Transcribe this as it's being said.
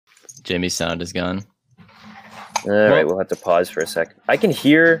Jamie's sound is gone. All right, we'll have to pause for a sec. I can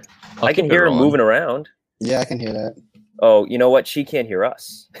hear her moving around. Yeah, I can hear that. Oh, you know what? She can't hear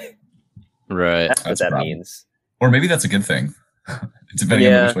us. Right. That's what that means. Or maybe that's a good thing. It's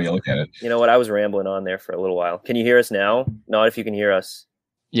depending on which way you look at it. You know what? I was rambling on there for a little while. Can you hear us now? Not if you can hear us.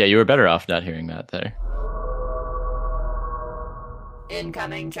 Yeah, you were better off not hearing that there.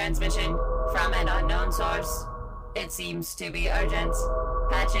 Incoming transmission from an unknown source. It seems to be urgent.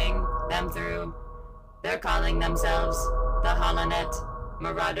 Patching them through. They're calling themselves the HoloNet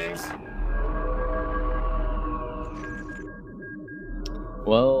Marauders.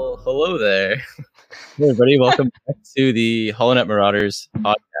 Well, hello there. Hey everybody, welcome back to the HoloNet Marauders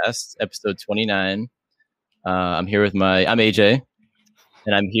podcast, episode 29. I'm AJ,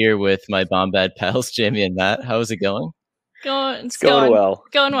 and I'm here with my Bombad pals, Jamie and Matt. How's it going? It's going well.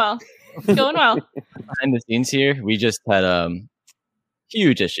 Going well. Behind the scenes here, we just had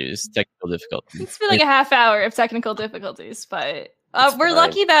huge issues, technical difficulties. It's been like a half hour of technical difficulties, but we're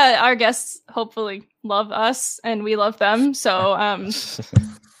lucky that our guests hopefully love us and we love them. So it's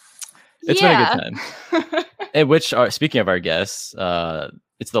been a good time. Speaking of our guests,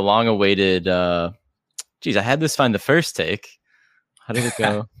 it's the long-awaited. I had this find the first take. How did it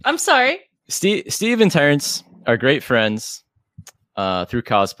go? I'm sorry. Steve and Terrence are great friends through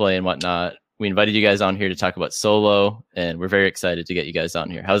cosplay and whatnot. We invited you guys on here to talk about Solo, and we're very excited to get you guys on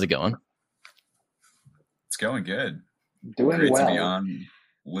here. How's it going? It's going good. Doing Great well. to be on.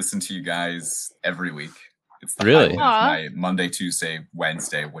 Listen to you guys every week. It's the Really? my Monday, Tuesday,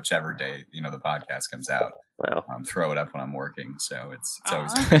 Wednesday, whichever day the podcast comes out. Wow. Throw it up when I'm working, so it's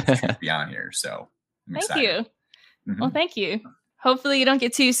always good to be on here. So I'm Thank excited. you. Mm-hmm. Well, thank you. Hopefully you don't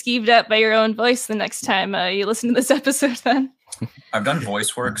get too skeeved up by your own voice the next time you listen to this episode. Then I've done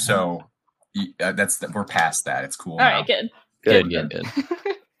voice work, so we're past that. It's cool. All now. right, good. Good.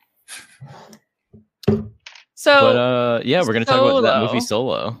 So, we're going to talk about that movie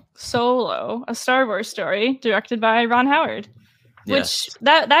Solo, a Star Wars story directed by Ron Howard. Yes. Which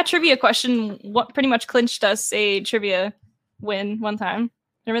that trivia question pretty much clinched us a trivia win one time.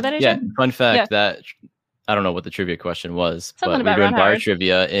 Remember that? AJ? Yeah. Fun fact that I don't know what the trivia question was, Something but we're doing Ron bar Howard.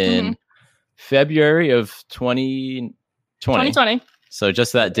 trivia in February of 2020. So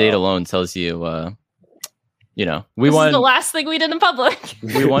just that date alone tells you, we this won. is the last thing we did in public.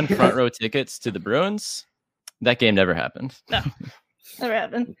 We won front row tickets to the Bruins. That game never happened. No, never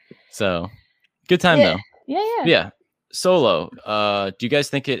happened. So good time though. Yeah. Solo. Do you guys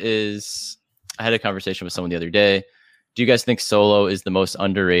think it is? I had a conversation with someone the other day. Do you guys think Solo is the most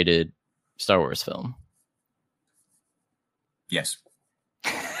underrated Star Wars film? Yes.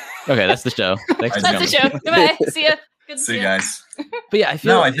 Okay, that's the show. Thanks for That's coming. the show. Goodbye. See ya. Good to See you guys. But yeah,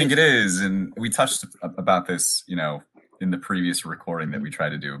 I think it is, and we touched about this, in the previous recording that we tried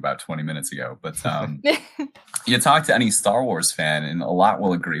to do about 20 minutes ago. But you talk to any Star Wars fan, and a lot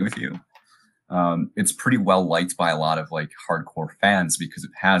will agree with you. It's pretty well liked by a lot of hardcore fans because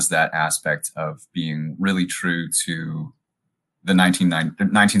it has that aspect of being really true to the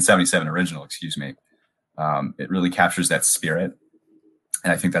 1977 original. Excuse me. It really captures that spirit,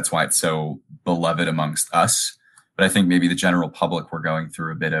 and I think that's why it's so beloved amongst us. But I think maybe the general public were going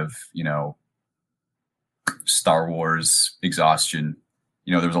through a bit of, Star Wars exhaustion.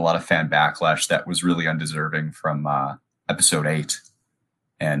 There was a lot of fan backlash that was really undeserving from episode 8.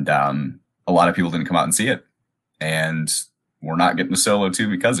 And a lot of people didn't come out and see it. And we're not getting a Solo 2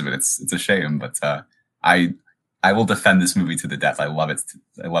 because of it. It's a shame. But I will defend this movie to the death. I love it.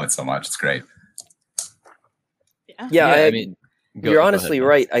 I love it so much. It's great. Yeah, you're honestly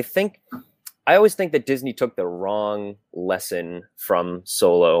right. I always think that Disney took the wrong lesson from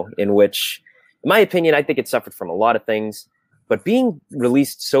Solo, in which, in my opinion, I think it suffered from a lot of things, but being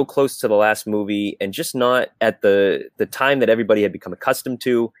released so close to the last movie and just not at the time that everybody had become accustomed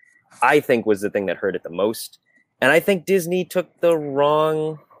to, I think was the thing that hurt it the most. And I think Disney took the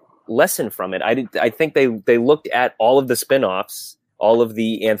wrong lesson from it. I think they looked at all of the spin-offs, all of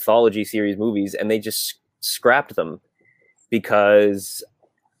the anthology series movies, and they just scrapped them because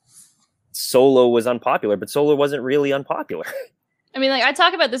Solo was unpopular, but Solo wasn't really unpopular. I mean, I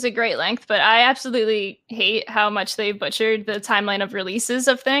talk about this at great length, but I absolutely hate how much they butchered the timeline of releases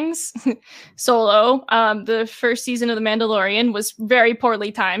of things. Solo, the first season of The Mandalorian was very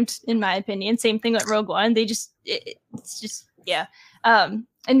poorly timed, in my opinion. Same thing with Rogue One. It's just. And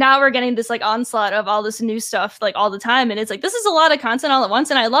now we're getting this onslaught of all this new stuff all the time, and it's this is a lot of content all at once,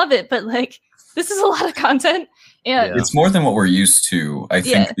 and I love it, but this is a lot of content. And it's more than what we're used to, I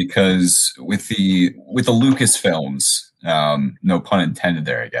think, because with the Lucas films, no pun intended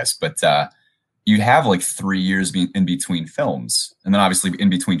there, I guess, but you'd have like 3 years in between films, and then obviously in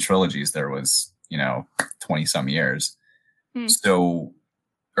between trilogies there was 20 some years, so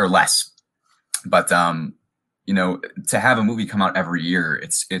or less. But to have a movie come out every year,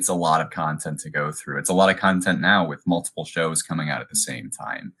 it's a lot of content to go through. It's a lot of content now with multiple shows coming out at the same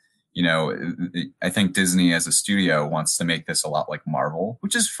time. I think Disney as a studio wants to make this a lot like Marvel,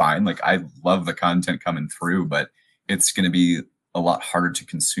 which is fine. Like, I love the content coming through, but it's going to be a lot harder to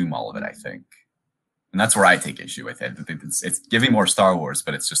consume all of it, I think. And that's where I take issue with it. It's giving more Star Wars,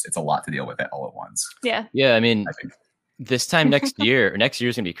 but it's a lot to deal with it all at once. Yeah. Yeah. I mean, this time next year is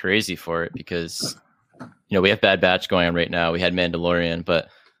going to be crazy for it because, we have Bad Batch going on right now. We had Mandalorian, but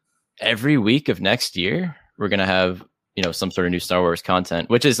every week of next year, we're going to have, some sort of new Star Wars content,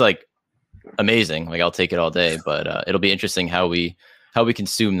 which is like amazing. Like, I'll take it all day, but it'll be interesting how we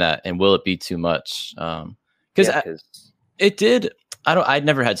consume that, and will it be too much? Because I'd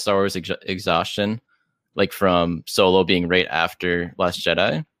never had Star Wars exhaustion, like from Solo being right after Last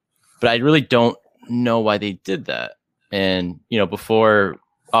Jedi, but I really don't know why they did that. And before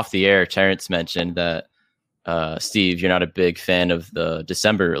off the air, Terrence mentioned that Steve, you're not a big fan of the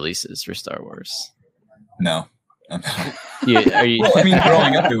December releases for Star Wars. No. Yeah, are you? Well, I mean,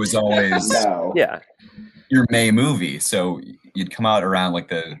 growing up, it was always yeah, your May movie. So you'd come out around like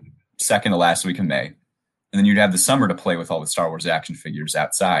the second to last week of May, and then you'd have the summer to play with all the Star Wars action figures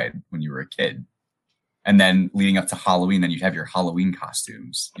outside when you were a kid. And then leading up to Halloween, then you'd have your Halloween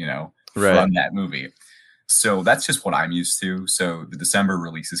costumes, from that movie. So that's just what I'm used to. So the December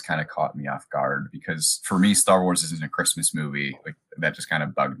releases kind of caught me off guard because for me, Star Wars isn't a Christmas movie. Like, that just kind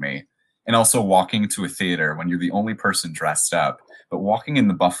of bugged me. And also walking to a theater when you're the only person dressed up, but walking in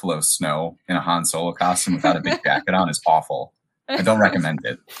the buffalo snow in a Han Solo costume without a big jacket on is awful. I don't recommend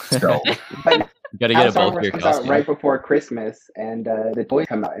it. So you got to get a bulk your costume right before Christmas, and the toys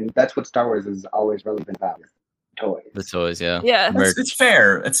come out, and that's what Star Wars has always really been about: toys. The toys, yeah. It's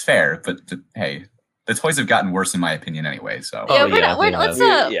fair. It's fair, but hey, the toys have gotten worse in my opinion anyway. So we're not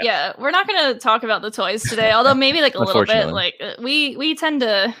going to talk about the toys today, although maybe like a little bit. Like we tend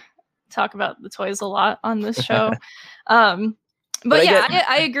to talk about the toys a lot on this show. But yeah,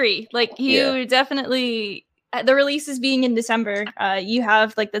 I agree. Like, you definitely, the releases being in December, you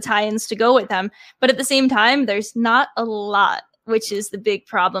have like the tie-ins to go with them, but at the same time, there's not a lot, which is the big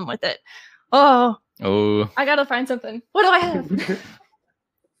problem with it. Oh, I gotta find something. What do I have?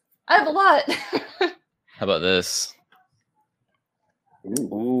 I have a lot. How about this?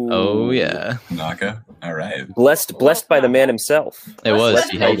 Ooh. Oh yeah, Naka. All right. Blessed by the man himself. It was.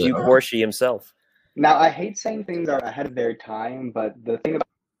 Blessed by Hugh Horshey himself. Now, I hate saying things are ahead of their time, but the thing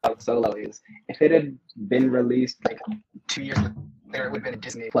about Solo is, if it had been released like 2 years later, it would have been a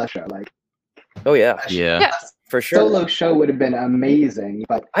Disney Plus show. Like, oh yeah, for sure. Solo show would have been amazing,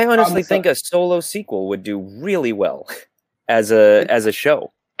 but I honestly think a Solo sequel would do really well as a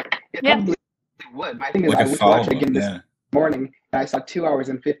show. It probably would. My thing is, I watched it again this morning, and I saw 2 hours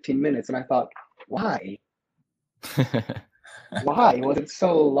and 15 minutes, and I thought, why? Why was it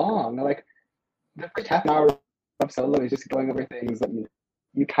so long? Like, the first half an hour of Solo is just going over things that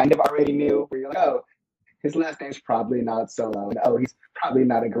you kind of already knew, where you're like, oh, his last name's probably not Solo, and oh, he's probably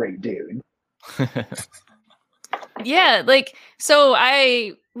not a great dude. Yeah, like, so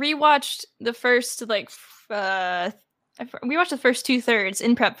I rewatched the first we watched the first 2/3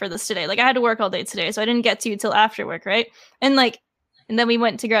 in prep for this today. Like, I had to work all day today, so I didn't get to till after work, right? And then we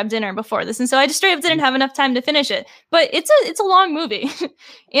went to grab dinner before this, and so I just straight up didn't have enough time to finish it. But it's a long movie,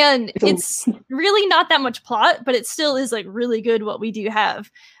 and it's really not that much plot, but it still is like really good what we do have.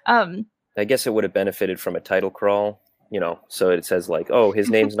 I guess it would have benefited from a title crawl, so it says like, oh,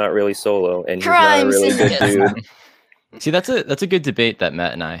 his name's not really Solo, and he's not a really good dude. See, that's a good debate that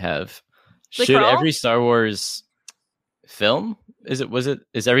Matt and I have. The Should crawl? every Star Wars film is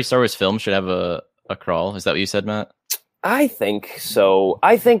every Star Wars film should have a crawl? Is that what you said, Matt? I think so.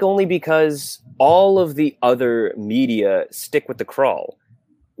 I think only because all of the other media stick with the crawl.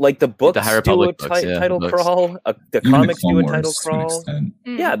 Like the books the High Republic do a books, title the crawl. The Even comics the Clone do a Wars title to an crawl. extent.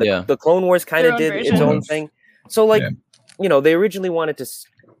 Yeah, Mm. the Clone Wars kind Their of own did version. its own thing. So they originally wanted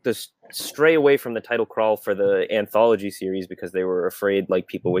to stray away from the title crawl for the anthology series because they were afraid like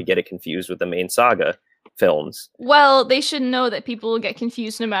people would get it confused with the main saga films. Well, they should know that people will get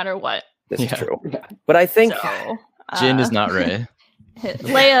confused no matter what. This is true. But I think So, Jin is not Rey.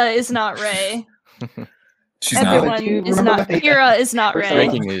 Leia is not Rey. She's Everyone not. Do you is remember not. what they did Kira is not for Rey. Solo?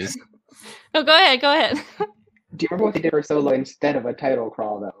 Breaking news. No, go ahead. Do you remember what they did for Solo instead of a title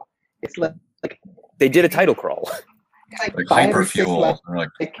crawl, though? It's like they did a title crawl. it's Like 5 or 6 hyperfuel. left. Or like,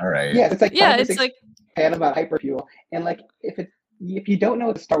 all right. Yeah, it's like Yeah, 5 or it's 6 like pan about hyperfuel, and like if it's if you don't know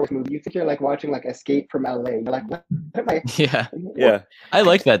it's a Star Wars movie, you think you're like watching like Escape from LA. You're like, what am I? Yeah. I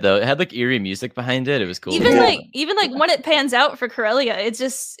like that though. It had like eerie music behind it. It was cool. Even like when it pans out for Corellia, it's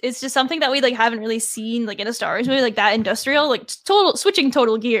just something that we like haven't really seen like in a Star Wars movie, like that industrial, like switching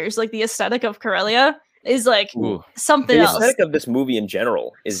total gears. Like the aesthetic of Corellia is like something else. The aesthetic of this movie in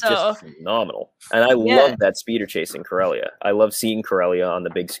general is just phenomenal, and I love that speeder chase in Corellia. I love seeing Corellia on the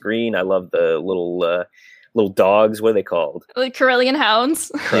big screen. I love the little dogs. What are they called? Like Corellian hounds.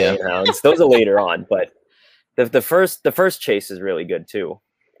 Corellian hounds. Those are later on, but the first chase is really good too.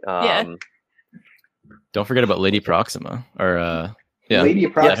 Don't forget about Lady Proxima, or Lady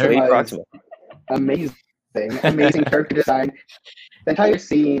Proxima. Amazing character design. The entire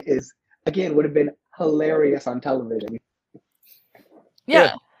scene would have been hilarious on television.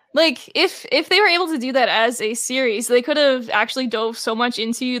 Yeah. Like if they were able to do that as a series, they could have actually dove so much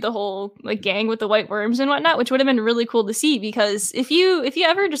into the whole like gang with the white worms and whatnot, which would have been really cool to see. Because if you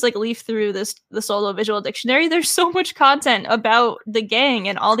ever just like leaf through the Solo visual dictionary, there's so much content about the gang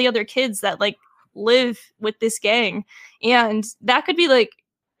and all the other kids that like live with this gang, and that could be like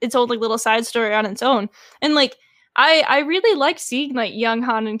its own like little side story on its own. And like I really like seeing like young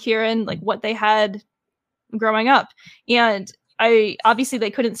Han and Kieran, like what they had growing up, and obviously they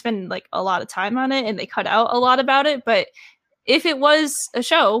couldn't spend like a lot of time on it and they cut out a lot about it, but if it was a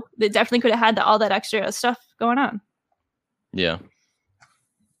show, they definitely could have had all that extra stuff going on. Yeah.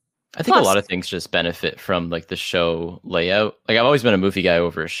 I think a lot of things just benefit from like the show layout. Like I've always been a movie guy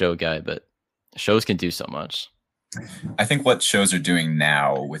over a show guy, but shows can do so much. I think what shows are doing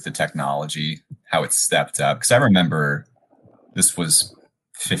now with the technology, how it's stepped up, because I remember this was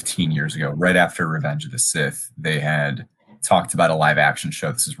 15 years ago, right after Revenge of the Sith, they had talked about a live action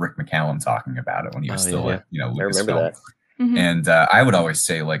show. This is Rick McCallum talking about it when he was still at, Lucasfilm. I remember that. Mm-hmm. And I would always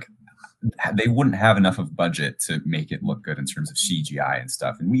say like they wouldn't have enough of budget to make it look good in terms of CGI and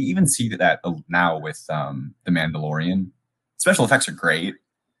stuff. And we even see that now with The Mandalorian. Special effects are great,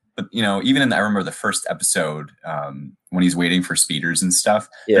 but even I remember the first episode when he's waiting for speeders and stuff.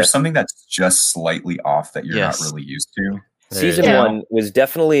 There's something that's just slightly off that you're not really used to. Season 1 was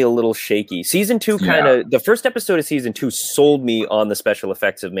definitely a little shaky. Season 2 the first episode of season 2 sold me on the special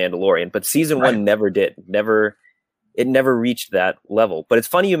effects of Mandalorian, but season 1 never did. It never reached that level. But it's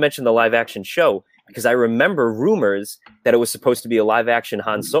funny you mentioned the live action show, because I remember rumors that it was supposed to be a live action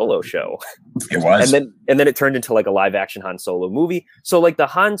Han Solo show. It was. And then it turned into like a live action Han Solo movie. So like the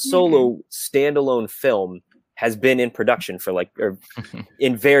Han Solo standalone film has been in production for like, or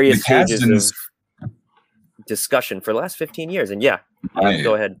in various stages of discussion for the last 15 years. And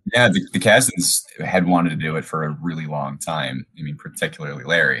go ahead. Yeah, the Kasdans had wanted to do it for a really long time. I mean, particularly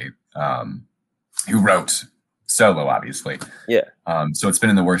Larry, who wrote Solo, obviously. Yeah. So it's been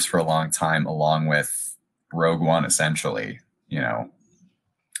in the works for a long time, along with Rogue One, essentially,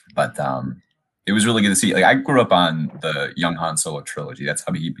 But it was really good to see. Like I grew up on the Young Han Solo trilogy. That's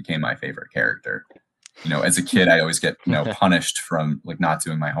how he became my favorite character. As a kid, I always get punished from like not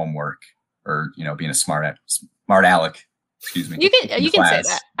doing my homework, or being a smart aleck. Excuse me. You can say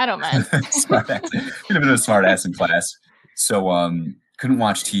that. I don't mind. Smart ass. Being a bit of a smart ass in class. So couldn't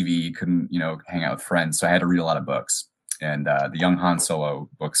watch TV, couldn't hang out with friends. So I had to read a lot of books, and the Young Han Solo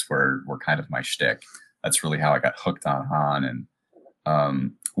books were kind of my shtick. That's really how I got hooked on Han.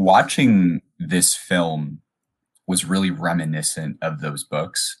 And watching this film was really reminiscent of those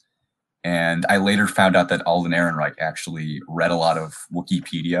books. And I later found out that Alden Ehrenreich actually read a lot of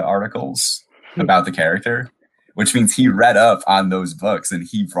Wikipedia articles about the character, which means he read up on those books and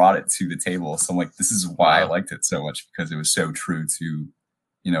he brought it to the table. So I'm like, this is why I liked it so much, because it was so true to,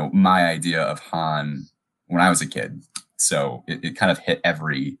 my idea of Han when I was a kid. So it kind of hit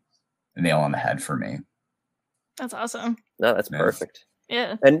every nail on the head for me. That's awesome. No, that's perfect.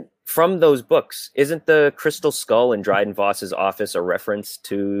 Yeah. And from those books, isn't the Crystal Skull in Dryden Voss's office a reference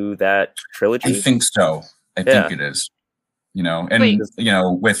to that trilogy? I think so. I think it is. And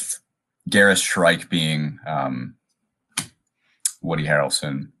with Garrus Shrike being Woody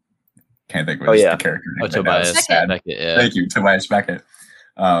Harrelson, can't think of the character name. Tobias Beckett. Yeah. Thank you, Tobias Beckett.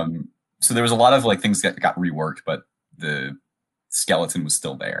 So there was a lot of like things that got reworked, but the skeleton was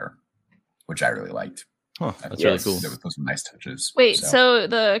still there, which I really liked. Oh, that's really cool. Those were nice touches. Wait, so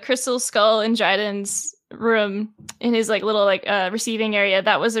the crystal skull in Dryden's room in his like little like receiving area,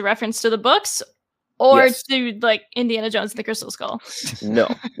 that was a reference to the books, or to like Indiana Jones and the Crystal Skull? No,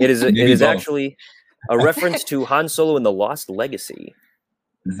 it is actually a reference to Han Solo and the Lost Legacy.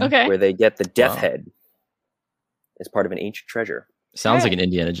 Okay, where they get the Death Head as part of an ancient treasure. Sounds like an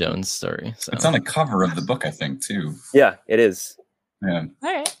Indiana Jones story. So. It's on the cover of the book, I think, too. Yeah, it is. Yeah.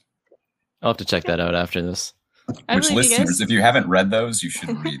 All right. I'll have to check that out after this. Which listeners, if you haven't read those, you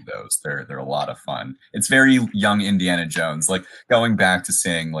should read those. They're a lot of fun. It's very young Indiana Jones. Like going back to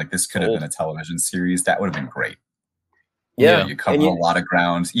saying like this could have been a television series, that would have been great. Yeah, you cover a lot of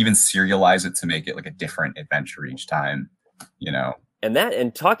ground, even serialize it to make it like a different adventure each time,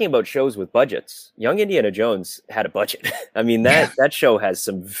 And talking about shows with budgets, Young Indiana Jones had a budget. I mean, that show has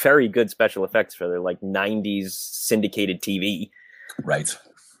some very good special effects for their like 90s syndicated TV. Right.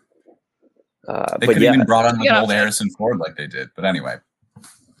 They could even brought on the old Harrison Ford like they did. But anyway,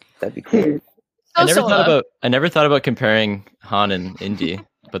 that'd be cool. I never thought about comparing Han and Indy,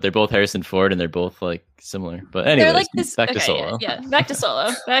 but they're both Harrison Ford and they're both like similar. But anyway, like back to Solo. Yeah, back to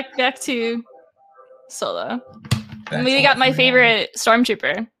Solo. Back to Solo. And we got my favorite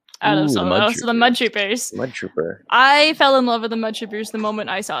stormtrooper out of Solo. So the Mud Troopers. Mud Trooper. I fell in love with the Mud Troopers the moment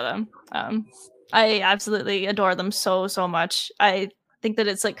I saw them. I absolutely adore them so much. I think that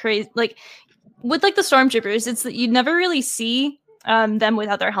it's like crazy. Like with like the stormtroopers, it's that you never really see them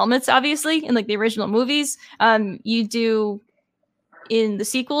without their helmets, obviously, in like the original movies. You do in the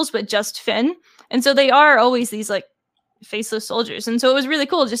sequels, but just Finn. And so they are always these like faceless soldiers. And so it was really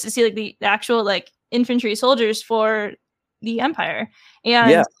cool just to see like the actual like infantry soldiers for the Empire.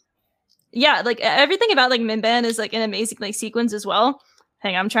 And yeah, like everything about like Minban is like an amazing like sequence as well.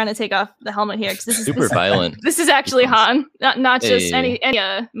 Hang on, I'm trying to take off the helmet here because this is super violent. This is actually Han, not just any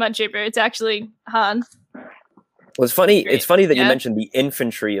mud trooper. It's actually Han. Well, it's funny. Great. It's funny that you mentioned the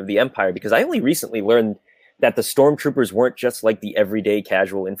infantry of the Empire because I only recently learned that the stormtroopers weren't just like the everyday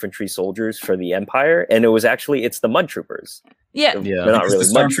casual infantry soldiers for the Empire, and it's the mud troopers. Yeah, they're not really. The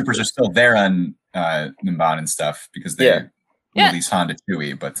stormtroopers are still there on Mimban and stuff because they release Han to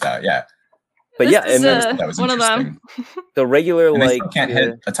Chewie, but But and that was one of them. The regular and they can't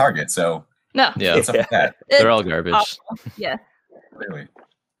hit a target, so what's up with that? They're all garbage. Yeah, really.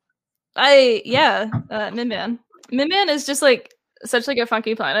 Minban. Minban is just like such like a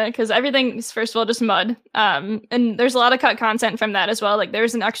funky planet because everything's first of all just mud. And there's a lot of cut content from that as well. Like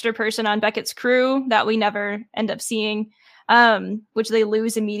there's an extra person on Beckett's crew that we never end up seeing, which they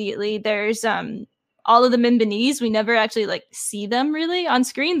lose immediately. There's all of the Minbanese, we never actually like see them really on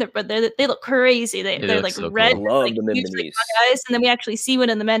screen, but they look crazy. They're like so red, cool. like, the Minbanese guys, and then we actually see one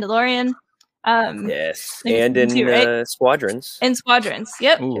in the Mandalorian. Yes, and in too, right? Squadrons. And Squadrons,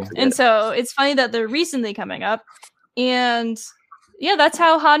 yep. Ooh. And so it's funny that they're recently coming up, and that's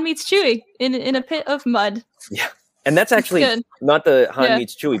how Han meets Chewie in a pit of mud. Yeah, and that's actually not the Han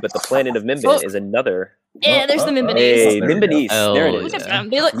meets Chewie, but the planet of Minban is another. Yeah, there's the Minbanese. Hey, Minbanese. There it is. Look at them.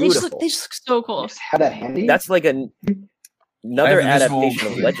 They just look so cool. Have that handy? That's like another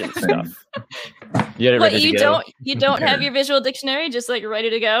adaptation of Legend stuff. You don't have your visual dictionary just like ready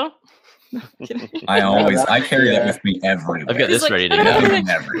to go? I carry that with me everywhere. I've got this ready to go.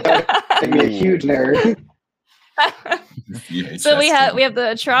 It'd be a huge nerd. So we have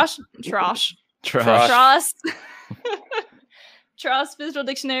the Tross Tross visual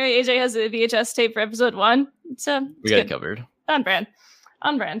dictionary. AJ has a VHS tape for episode 1. It's we got it covered. On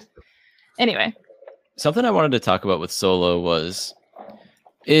brand. Anyway, something I wanted to talk about with Solo was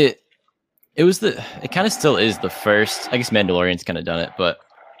it kind of still is the first. I guess Mandalorian's kind of done it, but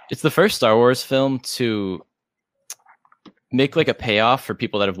it's the first Star Wars film to make like a payoff for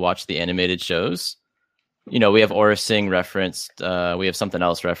people that have watched the animated shows. We have Aura Singh referenced. We have something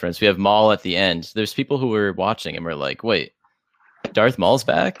else referenced. We have Maul at the end. There's people who were watching and were like, wait, Darth Maul's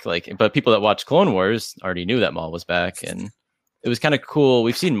back? But people that watched Clone Wars already knew that Maul was back. And it was kind of cool.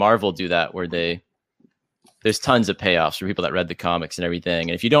 We've seen Marvel do that where there's tons of payoffs for people that read the comics and everything.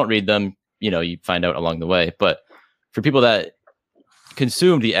 And if you don't read them, you find out along the way. But for people that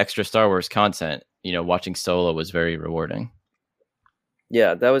consumed the extra Star Wars content, watching Solo was very rewarding.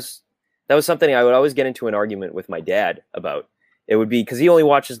 Yeah, that was something I would always get into an argument with my dad about. It would be because he only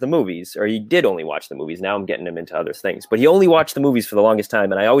watches the movies, or he did only watch the movies. Now I'm getting him into other things, but he only watched the movies for the longest time.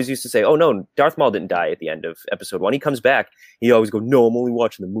 And I always used to say, "Oh no, Darth Maul didn't die at the end of episode 1." He comes back. He always go, "No, I'm only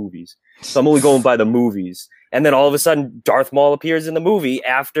watching the movies. So I'm only going by the movies." And then all of a sudden, Darth Maul appears in the movie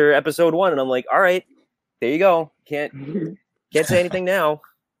after episode 1, and I'm like, "All right, there you go. Can't say anything now."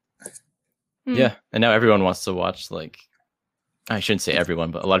 Yeah, and now everyone wants to watch I shouldn't say everyone,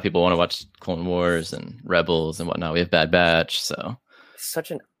 but a lot of people want to watch Clone Wars and Rebels and whatnot. We have Bad Batch, so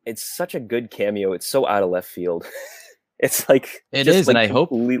it's such a good cameo. It's so out of left field. It's like it is, and I hope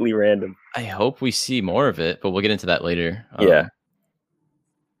completely random. I hope we see more of it, but we'll get into that later.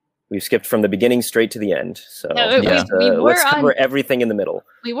 We've skipped from the beginning straight to the end, so let's cover everything in the middle.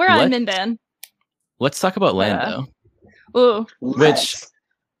 We were on Minban. Let's talk about Lando. Ooh, which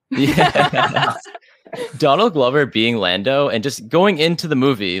Donald Glover being Lando and just going into the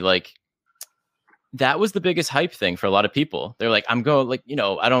movie, that was the biggest hype thing for a lot of people. They're like, I'm going like,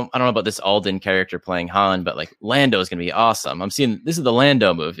 I don't know about this Alden character playing Han, but like Lando is going to be awesome. I'm seeing this is the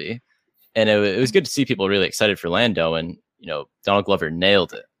Lando movie. And it was good to see people really excited for Lando, and Donald Glover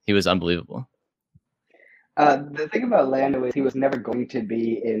nailed it. He was unbelievable. The thing about Lando is he was never going to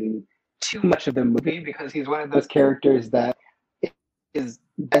be in too much of the movie because he's one of those characters that is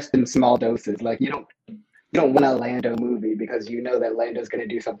best in small doses. Like you don't want a Lando movie because you know that Lando's going to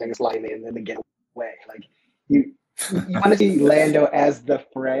do something slightly and then they get away. Like you want to see Lando as the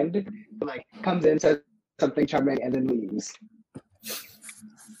friend who like comes in, says something charming, and then leaves.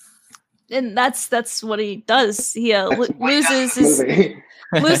 And that's what he does. He loses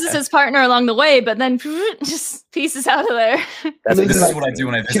his partner along the way, but then just pieces out of there. This is what I do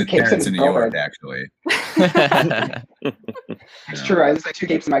when I visit parents in New York, actually. It's true. I just like 2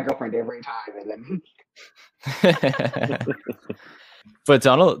 capes to my girlfriend every time, and then. But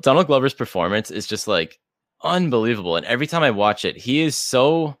Donald Glover's performance is just like unbelievable, and every time I watch it, he is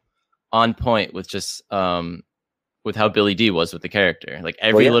so on point with just with how Billy D was with the character. Like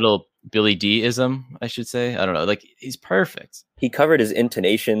every little Billy D-ism, I should say. I don't know. Like he's perfect. He covered his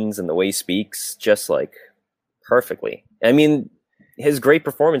intonations and the way he speaks just like perfectly. I mean, his great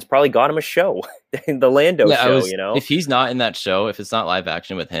performance probably got him a show. The Lando show, If he's not in that show, if it's not live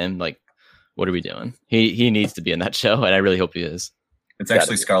action with him, like what are we doing? He needs to be in that show, and I really hope he is. It's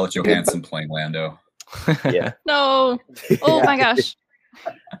actually Scarlett Johansson playing Lando. Yeah. No. Oh my gosh.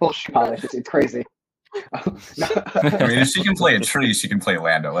 Bullshit. It's crazy. I mean, if she can play a tree, she can play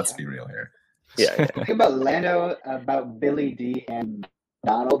Lando. Let's be real here. Yeah. The thing about Lando, about Billy D and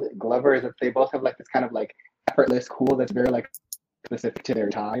Donald Glover is that they both have like this kind of like effortless cool that's very like specific to their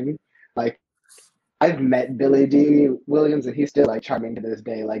time. Like I've met Billy D Williams and he's still like charming to this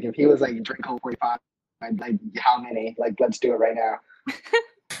day. Like if he was like drink Coke 45, I'd like how many? Like let's do it right now.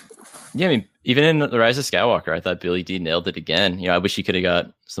 Yeah, I mean, even in The Rise of Skywalker, I thought Billy D nailed it again. I wish he could have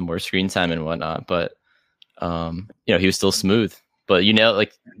got some more screen time and whatnot, but he was still smooth. But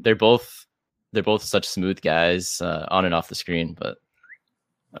like they're both such smooth guys on and off the screen. But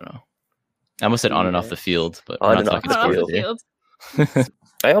I don't know. I almost said on and off the field, but on and off the field.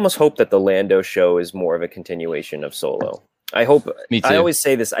 I almost hope that the Lando show is more of a continuation of Solo. I hope. Me too. I always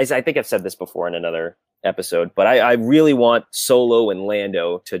say this. I think I've said this before in another episode, but I really want Solo and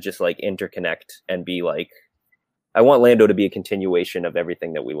Lando to just like interconnect and be like, I want Lando to be a continuation of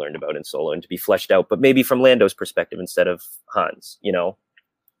everything that we learned about in Solo and to be fleshed out, but maybe from Lando's perspective instead of Han's,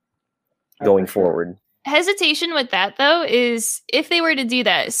 going forward. Hesitation with that though is if they were to do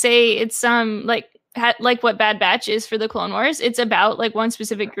that, say it's like what Bad Batch is for the Clone Wars, it's about like one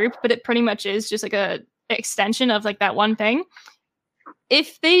specific group, but it pretty much is just like a extension of like that one thing.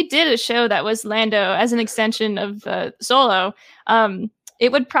 If they did a show that was Lando as an extension of Solo,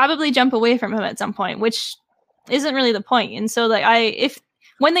 it would probably jump away from him at some point, which isn't really the point. And so like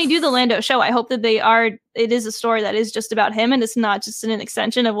when they do the Lando show, I hope that it is a story that is just about him and it's not just an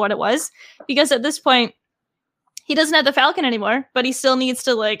extension of what it was, because at this point he doesn't have the Falcon anymore, but he still needs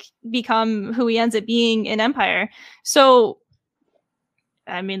to like become who he ends up being in Empire. So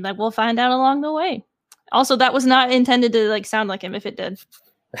I mean, like we'll find out along the way. Also, that was not intended to like sound like him. If it did,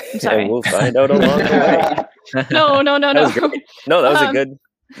 I'm sorry. We'll find out along the way. No. That was a good.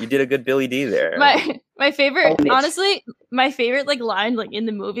 You did a good Billy D there. My favorite, honestly, my favorite like line like in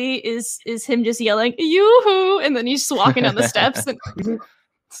the movie is him just yelling "yoo-hoo" and then he's just walking down the steps. And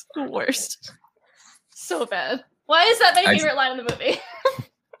it's the worst. So bad. Why is that my favorite line in the movie?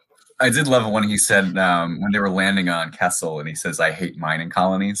 I did love it when he said when they were landing on Kessel and he says, "I hate mining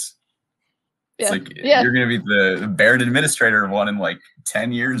colonies." It's like you're going to be the Baird administrator of one in like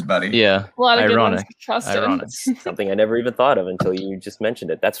 10 years, buddy. Yeah. A lot of ironic. Good Ironic. Something I never even thought of until you just mentioned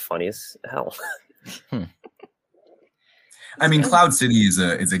it. That's funny as hell. I mean, Cloud City is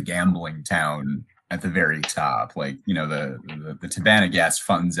a gambling town at the very top. Like, the Tabana gas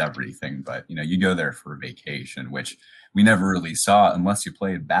funds everything, but you go there for a vacation, which we never really saw unless you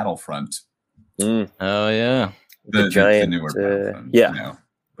played Battlefront. Oh yeah. The giant, newer Battlefront. Yeah.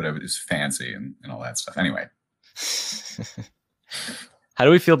 But it was fancy and all that stuff. Anyway. How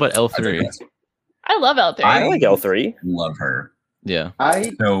do we feel about L3? I love L3. I like L3. Love her. Yeah.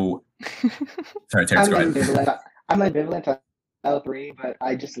 Sorry, Terrence, go ahead. I'm ambivalent to L3, but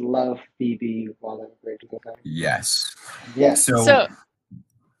I just love Phoebe Waller-Bridge. Yes. Yes. So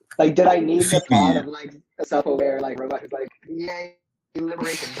like, did I need the thought of like a self-aware like robot who's like, yay,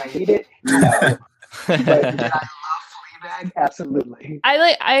 liberation? Did I need it? No. But did I love Fleabag, absolutely.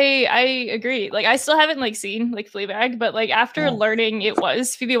 I agree. Like I still haven't like seen like Fleabag, but like after learning it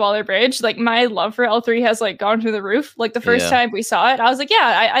was Phoebe Waller-Bridge, like my love for L3 has like gone through the roof. Like the first time we saw it, I was like,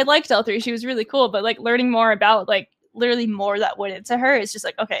 yeah, I liked L3. She was really cool. But like learning more about like literally more that went into her is just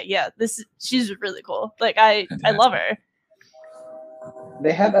like, okay, yeah, she's really cool. Like I love her.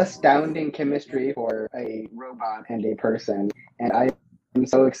 They have astounding chemistry for a robot and a person, and I'm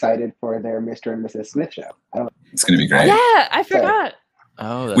so excited for their Mr. and Mrs. Smith show. It's going to be great. Yeah, I forgot.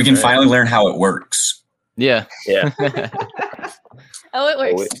 Oh, we can finally learn how it works. Yeah. Oh, it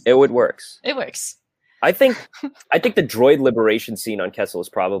works. It works. It works. I think the droid liberation scene on Kessel is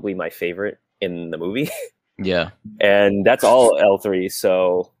probably my favorite in the movie. Yeah. And that's all L3,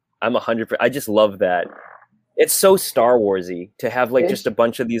 so I'm 100%. I just love that. It's so Star Warsy to have like just a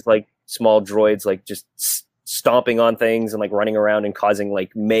bunch of these like small droids like just stomping on things and like running around and causing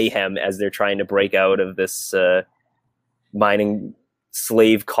like mayhem as they're trying to break out of this mining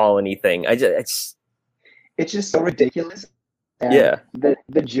slave colony thing. It's just so ridiculous. And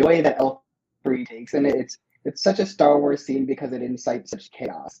the joy that L3 takes in it, it's such a Star Wars scene because it incites such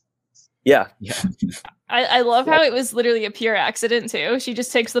chaos. Yeah. I love how it was literally a pure accident too. She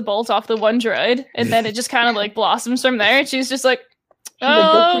just takes the bolt off the one droid and then it just kind of like blossoms from there. And she's just like,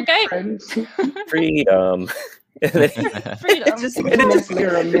 oh, okay. Freedom. Freedom.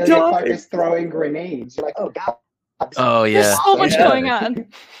 Later, Amelia Clark is throwing grenades. You're like, oh god. Oh yeah. There's so much going on.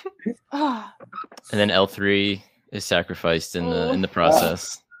 And then L3 is sacrificed in the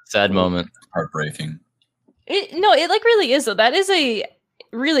process. Sad moment. Heartbreaking. It like really is though. That is a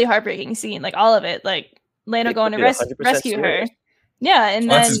really heartbreaking scene. Like all of it. Like Lando going to rescue her. Yeah, and then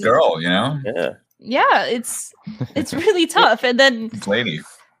that's his girl, you know? Yeah, it's really tough. And then lady.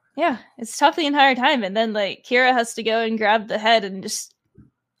 Yeah, it's tough the entire time. And then like Kira has to go and grab the head and just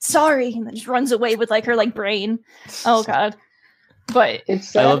sorry, and then just runs away with like her like brain. Oh god. But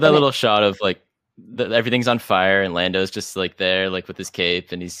I love that little shot of like everything's on fire and Lando's just like there like with his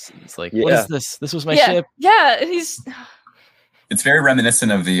cape and he's like, what is this? This was my ship. Yeah, it's very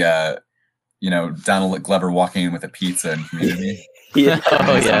reminiscent of the Donald Glover walking in with a pizza in Community.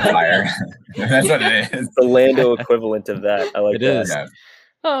 Oh yeah. Fire. That's what it is. The Lando equivalent of that. I like it. That. Is. Yeah.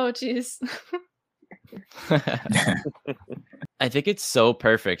 Oh jeez. I think it's so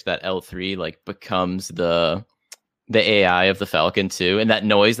perfect that L3 like becomes the AI of the Falcon too, and that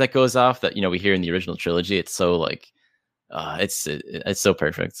noise that goes off that we hear in the original trilogy. It's so like, it's so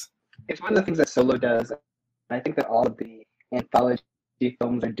perfect. It's one of the things that Solo does. I think that all of the anthology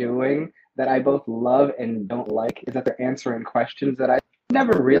films are doing that I both love and don't like is that they're answering questions that I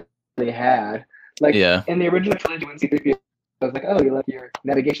never really had. Like in the original trilogy, when C-3PO was like, "Oh, you left your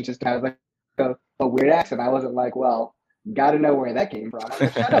navigation system," I was like, "Oh, a weird accent." I wasn't like, "Well, got to know where that came from." I was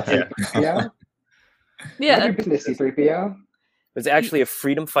like, "Shut up, C-3PO." Mind your business, C-3PO. It was actually a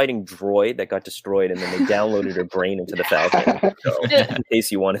freedom-fighting droid that got destroyed, and then they downloaded her brain into the Falcon. So, in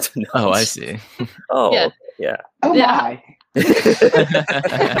case you wanted to know. Oh, I see. Oh, yeah. Oh my.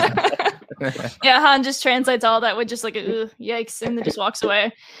 Yeah, Han just translates all that with just like yikes, and then just walks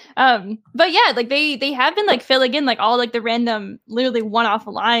away. But yeah, like they have been like filling in like all like the random, literally one-off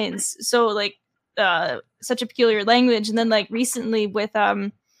lines. So like such a peculiar language, and then like recently with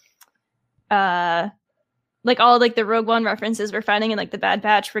like all like the Rogue One references we're finding in like the Bad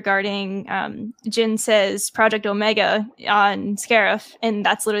Batch regarding Jin says Project Omega on Scarif, and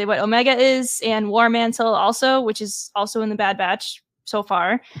that's literally what Omega is, and War Mantle also, which is also in the Bad Batch so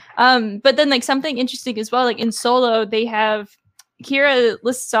far. But then like something interesting as well, like in Solo they have Kira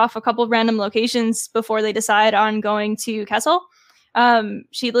lists off a couple of random locations before they decide on going to Kessel.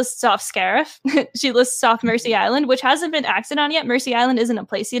 She lists off Scarif. She lists off Mercy Island, which hasn't been acted on yet. Mercy Island isn't a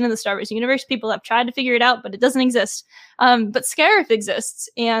place yet in the Star Wars universe. People have tried to figure it out, but it doesn't exist. But Scarif exists,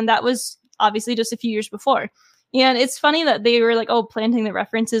 and that was obviously just a few years before. And it's funny that they were like, planting the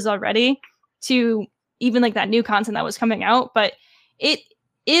references already to even like that new content that was coming out, but it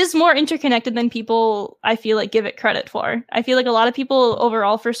is more interconnected than people, I feel like, give it credit for. I feel like a lot of people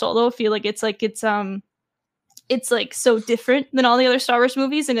overall for Solo feel like it's like so different than all the other Star Wars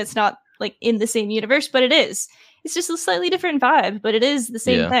movies, and it's not like in the same universe, but it is. It's just a slightly different vibe, but it is the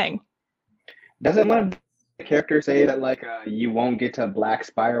same thing. Doesn't one of the characters say that like you won't get to Black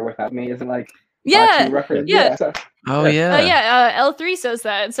Spire without me? Isn't like L3 says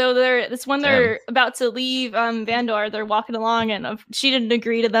that. So it's when they're about to leave Vandor, they're walking along, and she didn't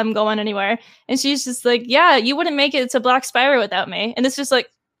agree to them going anywhere, and she's just like, "Yeah, you wouldn't make it to Black Spire without me," and it's just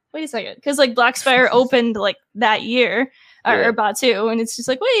like, wait a second, because like Black Spire opened like that year or Batu, and it's just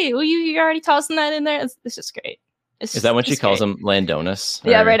like, wait, well, you already tossing that in there? It's just great. Is that when she calls him Landonus?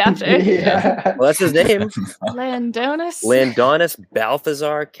 Yeah, right after. Yeah. Well, that's his name. Landonus. Landonus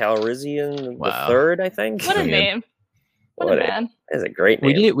Balthazar Calrissian Wow. the Third, I think. What a name! What a man! That's a great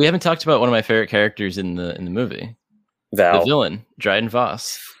name. We haven't talked about one of my favorite characters in the movie. Val. The villain, Dryden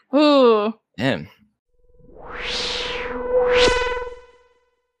Voss. Ooh. Him.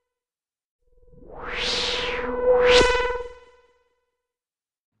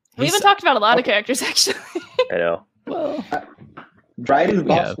 We haven't talked about a lot of characters, actually. I know. Well, Dryden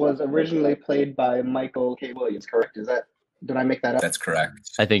Voss was originally played by Michael K. Williams, correct? Did I make that up? That's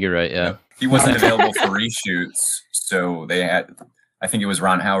correct. I think you're right, yeah. He wasn't available for reshoots, so I think it was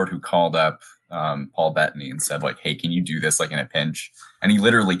Ron Howard who called up Paul Bettany and said, like, hey, can you do this like in a pinch? And he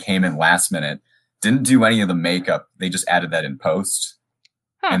literally came in last minute, didn't do any of the makeup. They just added that in post.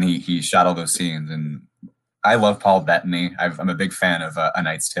 And he shot all those scenes. And I love Paul Bettany. I'm a big fan of A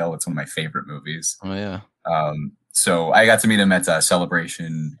Knight's Tale. It's one of my favorite movies. Oh, yeah. So I got to meet him at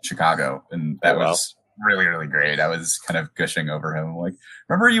Celebration Chicago, and that was really, really great. I was kind of gushing over him. I'm like,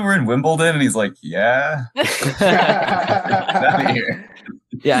 remember you were in Wimbledon? And he's like, yeah.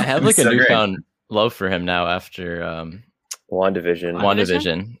 Yeah, I have like a newfound love for him now after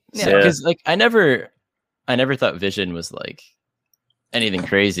WandaVision. Yeah, because like I never thought Vision was like anything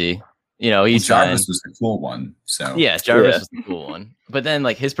crazy. You know, Jarvis was the cool one. So yeah, Jarvis was the cool one. But then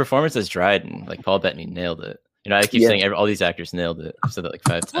like his performance as Dryden, like Paul Bettany nailed it. You know, I keep saying all these actors nailed it. I've said that like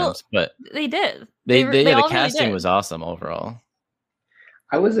 5 times, but they did. The casting was awesome overall.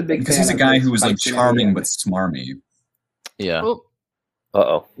 I was a big fan. Because he's a guy who was like charming but smarmy. Yeah.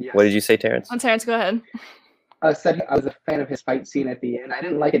 Uh-oh. Yes. What did you say, Terrence? Terrence, go ahead. I said I was a fan of his fight scene at the end. I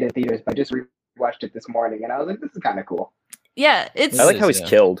didn't like it in theaters, but I just rewatched it this morning, and I was like, this is kind of cool. Yeah, I like how he's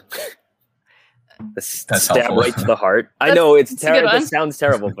killed. The stab helpful. right to the heart. I know it's terrible. It sounds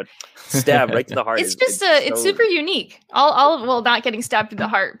terrible, but stab right to the heart. It's it's super unique. Well, not getting stabbed to the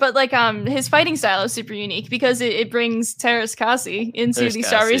heart, but like his fighting style is super unique because it brings Terrace Kasi into the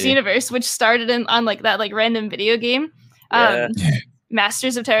Star Wars universe, which started on like that like random video game,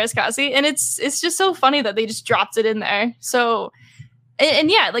 Masters of Terrace Kasi, and it's just so funny that they just dropped it in there. So, and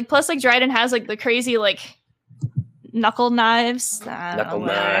yeah, like plus like Dryden has like the crazy like knuckle knives,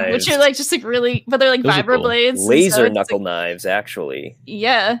 which are like just like really, but they're like vibroblades, laser knuckle knives, actually.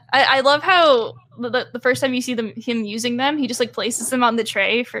 Yeah, I love how the first time you see him using them, he just like places them on the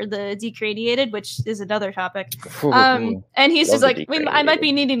tray for the decraniated, which is another topic. And he's just like, I might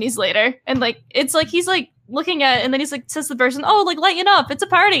be needing these later, and like it's like he's like looking at it, and then he's like says to the person, "Oh, like lighten up, it's a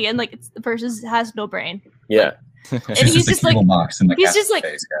party," and like the person has no brain. Yeah, like, and he's just like he's just like.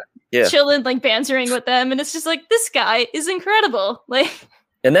 Chilling, like bantering with them, and it's just like this guy is incredible. Like,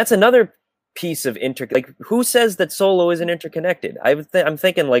 and that's another piece of who says that Solo isn't interconnected? I'm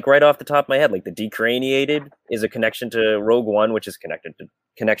thinking like right off the top of my head, like the decraniated is a connection to Rogue One, which is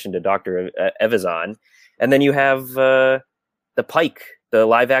connection to Dr. Evazan, and then you have the Pike, the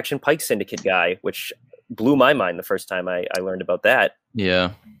live action Pike Syndicate guy, which blew my mind the first time I learned about that.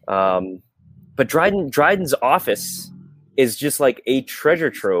 Yeah. But Dryden's office is just like a treasure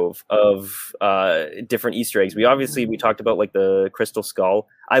trove of different Easter eggs. We talked about like the crystal skull.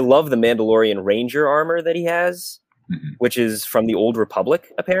 I love the Mandalorian Ranger armor that he has, which is from the Old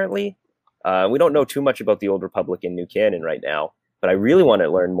Republic, apparently. We don't know too much about the Old Republic in New Canon right now, but I really want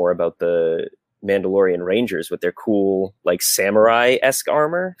to learn more about the Mandalorian Rangers with their cool like samurai-esque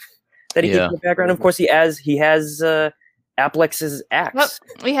armor that he did in the background. Of course, he has Applex's axe. Well,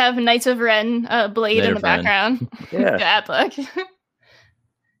 we have Knights of Ren blade in the background. Yeah. Applek.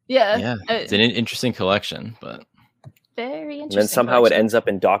 Yeah. It's an interesting collection, but very interesting. And then somehow it ends up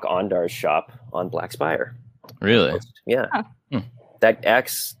in Doc Ondar's shop on Black Spire. Really? Yeah. That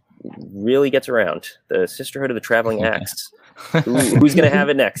axe really gets around. The Sisterhood of the Traveling Axe. Who's going to have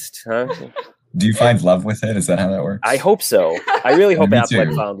it next? Huh? Do you find love with it? Is that how that works? I hope so. I really hope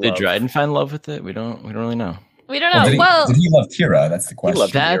Applek found love. Did Dryden find love with it? We don't really know. We don't know. Did he love Kira? That's the question.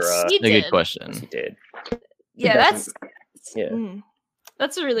 That's a good question. He did. Yeah, that's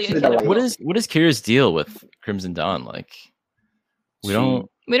a really good question. What is Kira's deal with Crimson Dawn? Like, we don't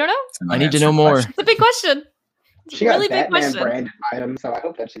know. I need to know more. It's a big question. She got really big question. Branded item, so I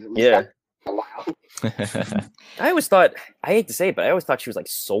hope that she's at least a while. I always thought, I hate to say it, but I always thought she was like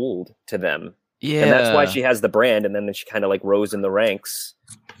sold to them. Yeah. And that's why she has the brand, and then she kind of like rose in the ranks.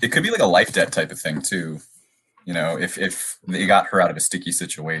 It could be like a life debt type of thing too. You know, if they got her out of a sticky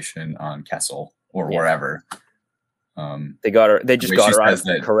situation on Kessel or wherever. They just got her out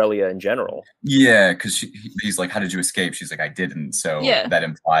of Corellia in general. Yeah, because he's like, how did you escape? She's like, I didn't. So that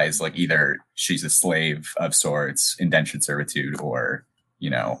implies like either she's a slave of sorts, indentured servitude, or, you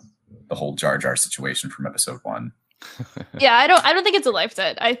know, the whole Jar Jar situation from episode 1. Yeah, I don't think it's a life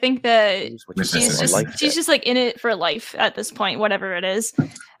debt. I think that she's just like in it for life at this point, whatever it is.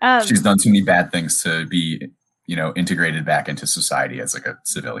 She's done too many bad things to be, integrated back into society as like a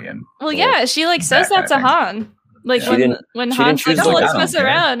civilian. Well, yeah, she like says that to Han. Like when Han's like, "Oh, let's mess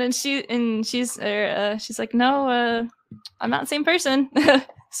around," and she's like, "No, I'm not the same person."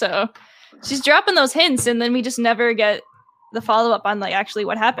 So she's dropping those hints, and then we just never get the follow up on like actually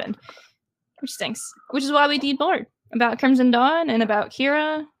what happened, which stinks. Which is why we need more about Crimson Dawn and about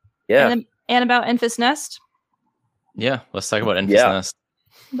Kira, and about Enfys Nest. Yeah, let's talk about Enfys Nest.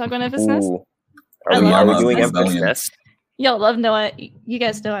 Talk about Enfys Nest. Are we doing Enfys Nest? Y'all love Noah. You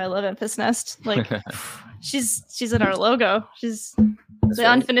guys know I love Enfys Nest. Like, she's in our logo. She's the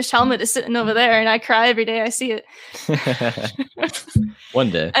unfinished helmet is sitting over there, and I cry every day I see it. One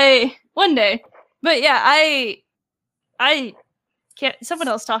day. But yeah, I can't. Someone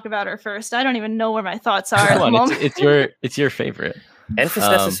else talk about her first. I don't even know where my thoughts are. Come on, it's your favorite. Enfys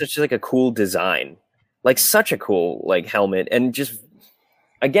Nest is such like a cool design, like such a cool like helmet, and just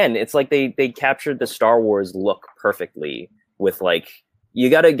again, it's like they captured the Star Wars look perfectly with like you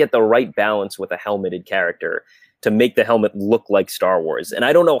got to get the right balance with a helmeted character to make the helmet look like Star Wars. And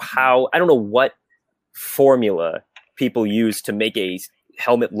I don't know what formula people use to make a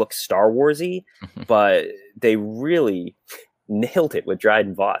helmet look Star Warsy, but they really nailed it with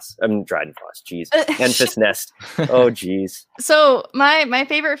Enfys Nest. Oh, geez. So my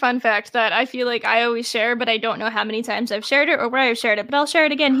favorite fun fact that I feel like I always share, but I don't know how many times I've shared it or where I've shared it, but I'll share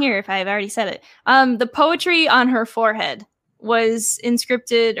it again here if I've already said it. The poetry on her forehead was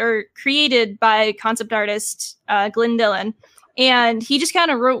inscripted or created by concept artist Glenn Dillon, and he just kind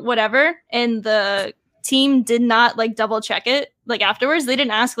of wrote whatever, and the team did not like double check it like afterwards. They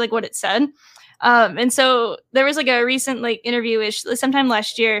didn't ask like what it said. And so there was like a recent like interview-ish sometime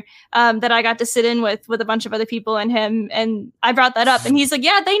last year that I got to sit in with a bunch of other people and him, and I brought that up, and he's like,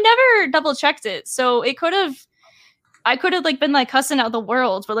 yeah, they never double checked it, so I could have like been like cussing out the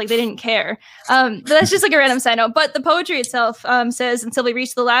world, but like they didn't care. But that's just like a random side note. But the poetry itself says, until we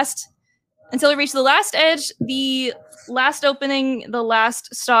reach the last edge, the last opening, the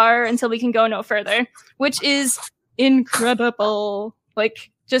last star, until we can go no further, which is incredible.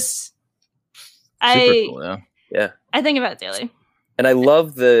 Like just super cool, yeah. I think about it daily. And I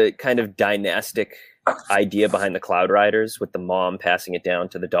love the kind of dynastic idea behind the Cloud Riders with the mom passing it down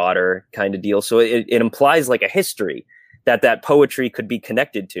to the daughter kind of deal. So it implies like a history that poetry could be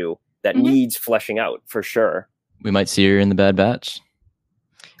connected to that needs fleshing out for sure. We might see her in the Bad Batch.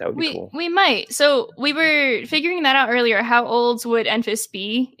 That would be cool. We might. So we were figuring that out earlier. How old would Enfys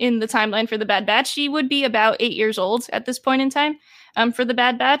be in the timeline for the Bad Batch? She would be about 8 years old at this point in time for the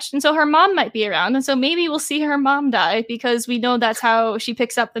Bad Batch. And so her mom might be around. And so maybe we'll see her mom die because we know that's how she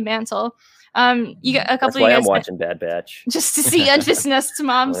picks up the mantle. You got a couple. That's why I'm watching Bad Batch just to see Enfys Nest's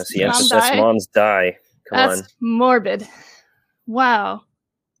mom's moms die. That's morbid. Wow.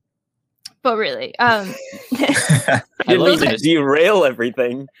 But really, I love to derail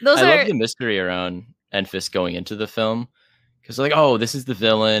everything. I love the mystery around Enfys going into the film because like, oh, this is the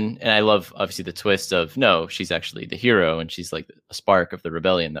villain, and I love obviously the twist of no, she's actually the hero, and she's like a spark of the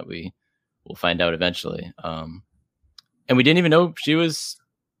rebellion that we will find out eventually. And we didn't even know she was,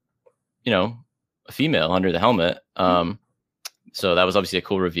 a female under the helmet. So that was obviously a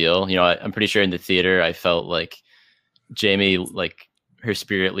cool reveal. I'm pretty sure in the theater I felt like Jamie, like her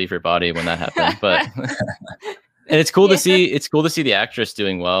spirit leave her body when that happened. But and it's cool to see. It's cool to see the actress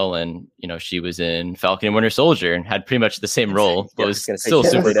doing well. And she was in Falcon and Winter Soldier and had pretty much the same role, but was still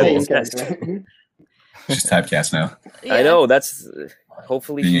super cool. She's typecast now. Yeah. I know. That's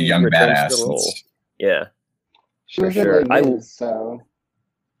hopefully being a young badass. Yeah, she was sure. So.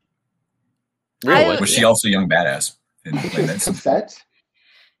 Really? Was she also a young badass? She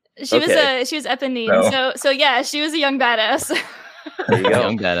was Eponine. So yeah, she was a young badass. There you go.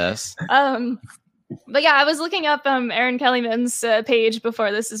 Young badass. But yeah, I was looking up Erin Kellyman's page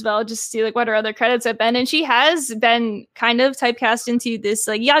before this as well, just to see like what her other credits have been, and she has been kind of typecast into this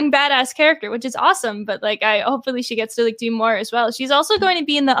like young badass character, which is awesome. But like, hopefully she gets to like do more as well. She's also going to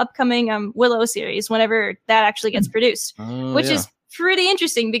be in the upcoming Willow series whenever that actually gets produced, which is pretty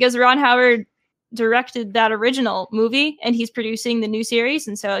interesting because Ron Howard directed that original movie and he's producing the new series,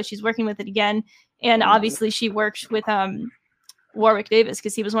 and so she's working with it again. And obviously she worked with Warwick Davis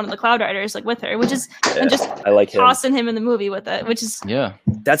because he was one of the Cloud Riders like with her, which is and just I like tossing him in the movie with it, which is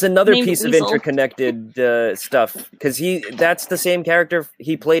that's another piece of interconnected stuff because that's the same character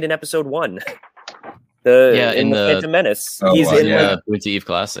he played in episode 1. In the Phantom Menace. He's in Boots Eve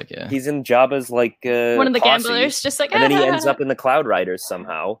Classic. Yeah, he's in Jabba's like one of the gamblers, just like and then he ends up in the Cloud Riders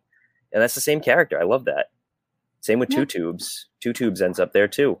somehow, and that's the same character. I love that. Same with Two Tubes. Two Tubes ends up there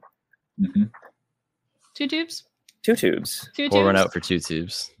too. Mm-hmm. Two tubes. Two Tubes. Pour one out for Two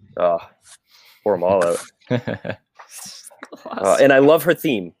Tubes. Oh, pour them all out. And I love her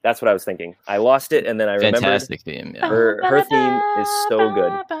theme. That's what I was thinking. I lost it, and then I remembered. Fantastic theme. Yeah. Her theme is so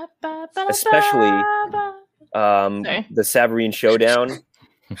good, especially the Savarine Showdown.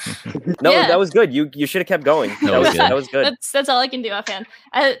 No, that was good. You should have kept going. That was good. That's all I can do offhand.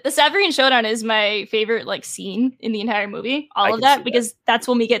 The Savarine Showdown is my favorite like scene in the entire movie. All of that because that's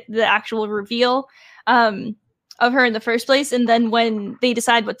when we get the actual reveal of her in the first place, and then when they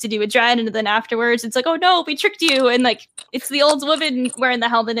decide what to do with Dryden, and then afterwards it's like, oh no, we tricked you, and like it's the old woman wearing the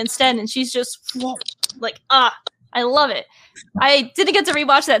helmet instead, and she's just like, I love it. I didn't get to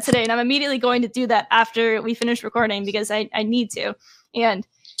rewatch that today, and I'm immediately going to do that after we finish recording because I need to. And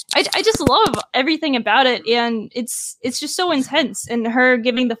I just love everything about it, and it's just so intense. And her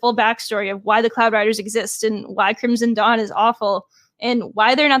giving the full backstory of why the Cloud Riders exist and why Crimson Dawn is awful and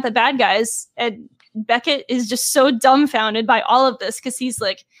why they're not the bad guys. And Beckett is just so dumbfounded by all of this because he's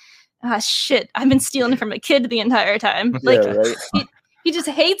like, shit, I've been stealing from a kid the entire time. Like, yeah, right. He just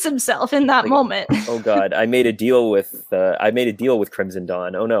hates himself in that moment. Oh God, I made a deal with Crimson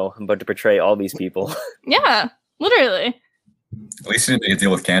Dawn. Oh no, I'm about to betray all these people. Yeah, literally. At least he didn't make a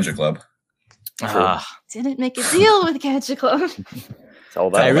deal with Kanja Club. Didn't make a deal with Kanja Club. It's all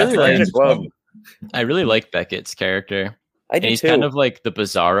about I really like Beckett's character. I do he's too. kind of like the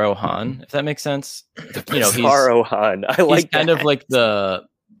Bizarro Han, if that makes sense. Bizarro Han. I like he's kind of like the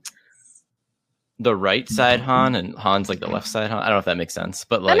right side Han, and Han's like the left side Han. I don't know if that makes sense,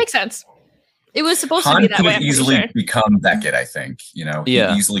 but like that makes sense. It was supposed Han to be that could way. have easily become Beckett, I think. He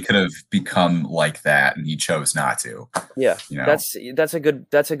easily could have become like that, and he chose not to. Yeah, that's a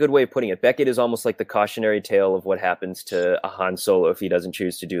good way of putting it. Beckett is almost like the cautionary tale of what happens to a Han Solo if he doesn't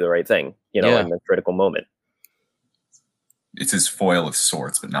choose to do the right thing. In the critical moment. It's his foil of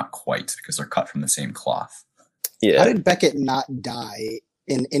sorts, but not quite because they're cut from the same cloth. Yeah. How did Beckett not die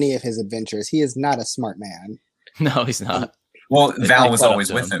in any of his adventures? He is not a smart man. No, he's not. Well, Val was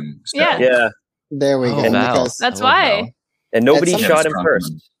always with him. So. Yeah. There we go. Because that's why. Val. And nobody shot him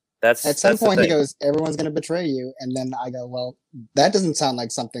first. That's at some point he goes, everyone's going to betray you. And then I go, well, that doesn't sound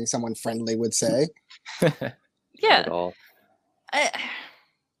like something someone friendly would say. Yeah.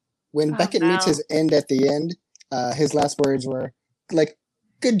 When Beckett meets his end at the end, his last words were like,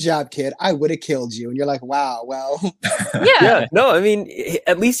 good job, kid. I would have killed you. And you're like, wow, well. Yeah. No, I mean,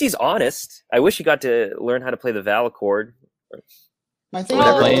 at least he's honest. I wish he got to learn how to play the Val chord. My thing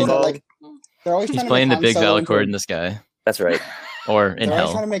is like, they're always he's playing the big Val chord in the sky. That's right. Or in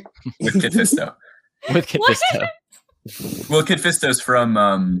hell. With Kit Fisto. With Kit Fisto. Well, Kit Fisto's from...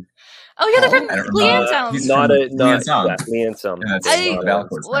 they're from Leanne. He's not Leanne. I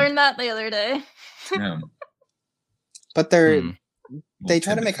learned that the other day. Yeah. But they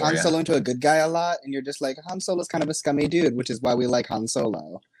try to make Han Solo into a good guy a lot, and you're just like, Han Solo's kind of a scummy dude, which is why we like Han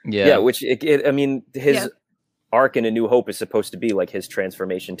Solo. Yeah, which his arc in A New Hope is supposed to be like his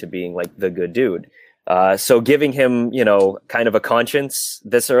transformation to being like the good dude. So giving him, kind of a conscience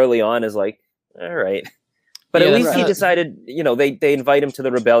this early on is like, all right. But at least he decided, they invite him to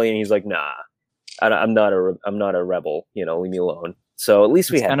the rebellion. He's like, nah, I'm not a rebel. Leave me alone. So at least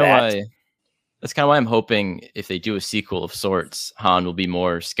we had that. That's kind of why I'm hoping if they do a sequel of sorts, Han will be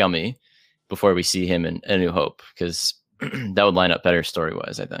more scummy before we see him in A New Hope, because that would line up better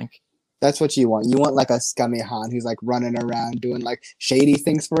story-wise, I think. That's what you want. You want like a scummy Han who's like running around doing like shady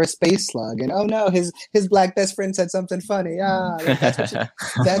things for a space slug, and oh no, his black best friend said something funny.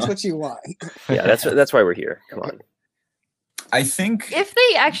 That's what you want. Yeah, that's why we're here. Come on. I think if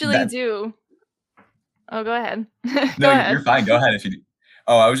they actually do. Oh, go ahead. You're fine. Go ahead if you do.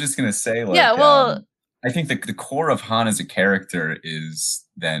 Oh, I was just going to say, I think the core of Han as a character is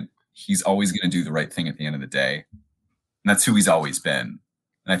that he's always going to do the right thing at the end of the day. And that's who he's always been.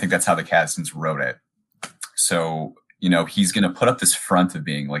 And I think that's how the Kasdans wrote it. So, he's going to put up this front of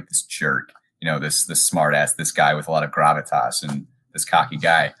being like this jerk, this smart ass, this guy with a lot of gravitas and this cocky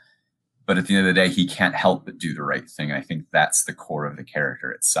guy. But at the end of the day, he can't help but do the right thing. And I think that's the core of the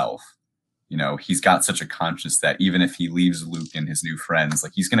character itself. He's got such a conscience that even if he leaves Luke and his new friends,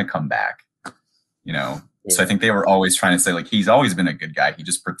 like he's going to come back, Yeah. So I think they were always trying to say like, he's always been a good guy. He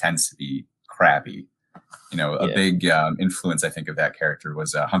just pretends to be crappy. A big influence, I think, of that character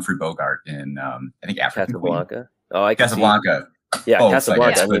was Humphrey Bogart in, I think, African Casablanca. Casablanca. Yeah,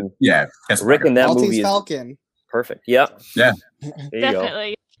 Casablanca. Casablanca. Rick in that Maltese movie Falcon. Perfect. Yeah. Yeah. There you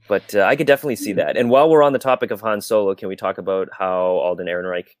go. But I could definitely see that. And while we're on the topic of Han Solo, can we talk about how Alden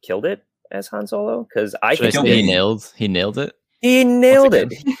Ehrenreich killed it as Han Solo? Because he nailed it. He nailed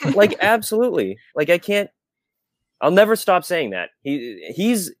it. Like, absolutely. Like, I can't. I'll never stop saying that.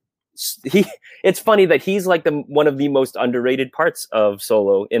 He's it's funny that he's like one of the most underrated parts of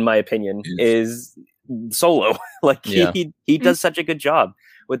Solo, in my opinion, is Solo. Like he does such a good job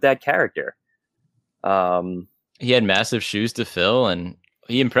with that character. He had massive shoes to fill, and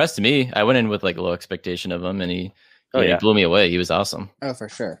he impressed me. I went in with like a low expectation of him, and he blew me away. He was awesome. Oh, for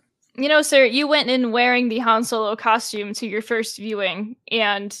sure. You know, sir, you went in wearing the Han Solo costume to your first viewing,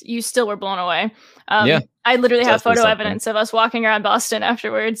 and you still were blown away. I literally have photo evidence of us walking around Boston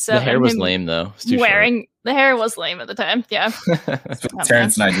afterwards. The hair was lame, though. The hair was lame at the time. Yeah.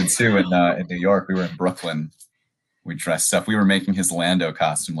 Terrence and I did too in New York. We were in Brooklyn. We dressed up. We were making his Lando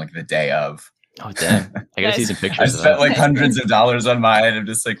costume like the day of. Oh damn! I gotta see some pictures. I spent like hundreds of dollars on mine. I'm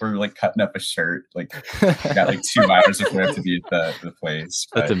just like, we're like cutting up a shirt. Like, got like 2 hours before we have to be at the place.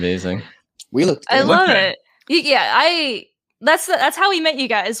 But that's amazing. We looked. I love it. Yeah, that's how we met you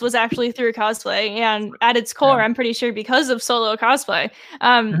guys, was actually through cosplay, and at its core, I'm pretty sure because of Solo cosplay,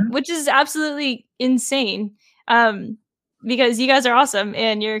 which is absolutely insane. Because you guys are awesome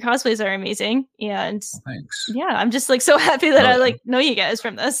and your cosplays are amazing, and thanks. Yeah, I'm just like so happy that I like know you guys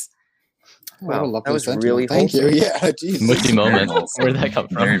from this. Wow, that was really thank you. Yeah, geez. Mushy moment. Where'd that come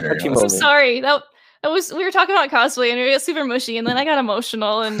from? Very, very I'm so sorry. That was, we were talking about cosplay and it got super mushy, and then I got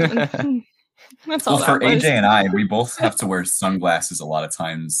emotional, and that's all. Well, for AJ and I, we both have to wear sunglasses a lot of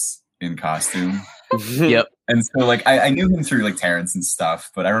times in costume. Yep. And so like I knew him through like Terrence and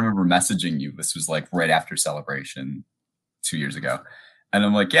stuff, but I remember messaging you. This was like right after Celebration 2 years ago. And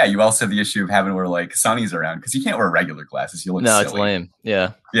I'm like, yeah, you also have the issue of having to wear like sunnies around because you can't wear regular glasses. You look silly. It's lame.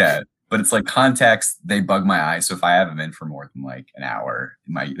 Yeah. Yeah. But it's like contacts, they bug my eyes. So if I have them in for more than like an hour,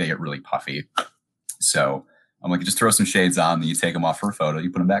 they get really puffy. So I'm like, just throw some shades on, then you take them off for a photo,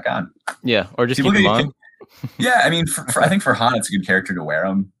 you put them back on. Yeah, or just keep them on. Yeah, I mean, I think for Han, it's a good character to wear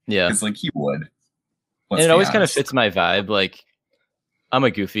them. Yeah. It's like he would. And it always kind of fits my vibe. Like, I'm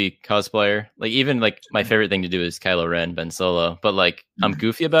a goofy cosplayer. Like, even like my favorite thing to do is Kylo Ren, Ben Solo. But like, I'm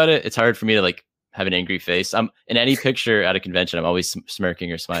goofy about it. It's hard for me to like have an angry face. I'm in any picture at a convention, I'm always smirking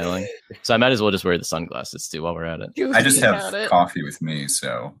or smiling. So I might as well just wear the sunglasses too while we're at it. I just have coffee with me,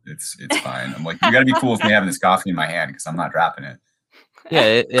 so it's fine. I'm like, you got to be cool with me having this coffee in my hand because I'm not dropping it. Yeah,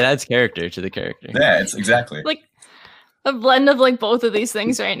 it adds character to the character. Yeah, it's exactly like a blend of like both of these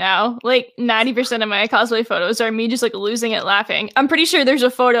things right now. Like 90% of my cosplay photos are me just like losing it laughing. I'm pretty sure there's a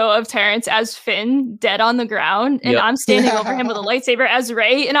photo of Terrence as Finn dead on the ground, and I'm standing over him with a lightsaber as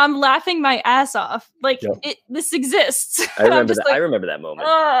Rey, and I'm laughing my ass off. Like this exists. I remember that. Like, I remember that moment.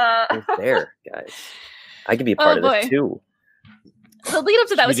 I was there, guys. I could be a part of this too. The lead up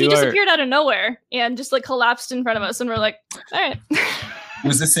to that was he just appeared out of nowhere and just like collapsed in front of us, and we're like, all right.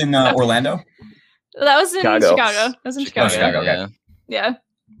 Was this in Orlando? That was in Chicago. That was in Chicago. Okay. Yeah.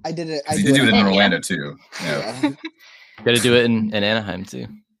 I did it. You do it in Orlando too. Yeah. Got to do it in Anaheim too.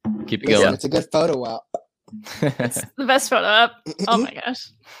 Keep it going. It's a good photo op. It's the best photo op. Oh my gosh.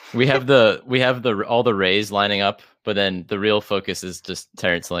 We have all the rays lining up, but then the real focus is just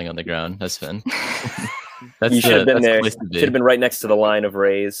Terrence laying on the ground. That's Finn. You should have been there. Should have been right next to the line of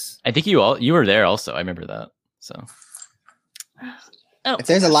rays. I think you were there also. I remember that. So. Oh, if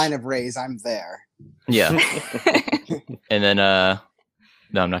there's a line of rays, I'm there. Yeah. And then no,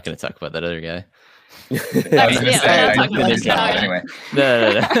 I'm not going to talk about that other guy. Anyway.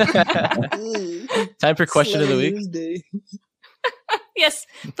 No. Time for question of the week. Yes,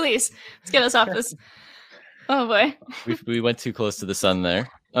 please. Let's get us off this. Oh boy. We went too close to the sun there.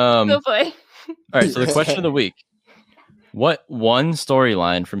 Oh boy. All right, so the question of the week. What one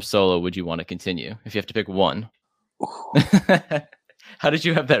storyline from Solo would you want to continue if you have to pick one? How did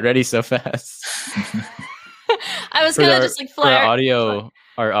you have that ready so fast? I was gonna just like fly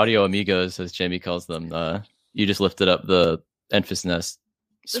our audio amigos, as Jamie calls them. You just lifted up the Enfys Nest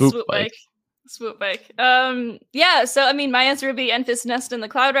swoop bike. Swoop bike. Yeah. So I mean, my answer would be Enfys Nest and the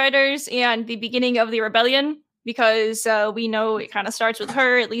Cloud Riders and the beginning of the rebellion, because we know it kind of starts with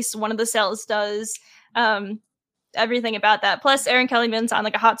her. At least one of the cells does. Everything about that. Plus, Erin Kellyman's on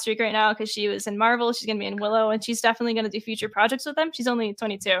like a hot streak right now because she was in Marvel. She's gonna be in Willow, and she's definitely gonna do future projects with them. She's only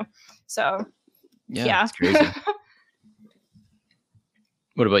 22, so yeah. It's crazy.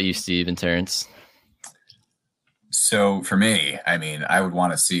 What about you, Steve and Terrence? So for me, I mean, I would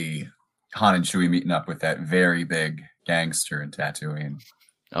want to see Han and Chewie meeting up with that very big gangster in Tatooine.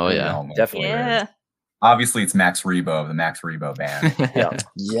 Oh yeah, definitely. Yeah. Obviously, it's Max Rebo, the Max Rebo band.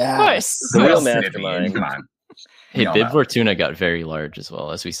 Yeah, of course. The real mastermind. Come on. Hey, Bib Fortuna got very large as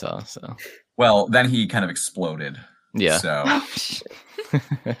well, as we saw. So, well, then he kind of exploded. Yeah. So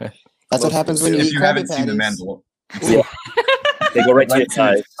that's what happens when you eat Krabby Patties. Seen the Mandalorian. They go right to your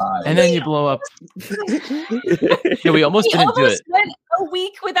thighs. And then you blow up. Yeah, we almost didn't do it. Went a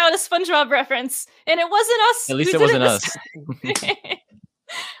week without a SpongeBob reference, and it wasn't us. At least it wasn't us.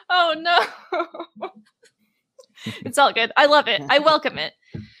 Oh no. It's all good. I love it. I welcome it.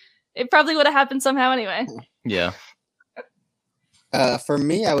 It probably would have happened somehow anyway. Yeah. For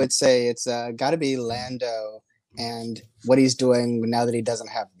me, I would say it's got to be Lando and what he's doing now that he doesn't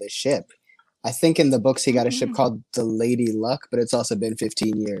have the ship. I think in the books he got a ship called the Lady Luck, but it's also been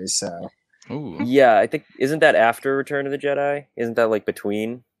 15 years. So. Ooh. Yeah, I think isn't that after Return of the Jedi? Isn't that like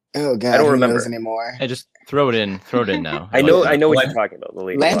between? Oh god, I don't who remember knows anymore. Hey, just throw it in. Throw it in now. I know what you're talking about. The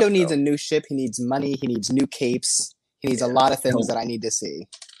Lady Lando Luck, needs though. a new ship. He needs money. He needs new capes. He needs a lot of things that I need to see.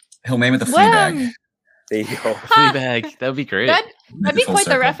 He'll name it the Fleabag. There you go. Fleabag. That would be great. That'd be Full quite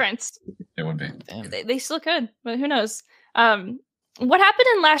the circle. reference. It would be. Damn. They still could, but who knows? What happened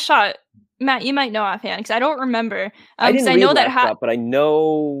in Last Shot? Matt, you might know offhand because I don't remember. I didn't I read know that Last Shot, but I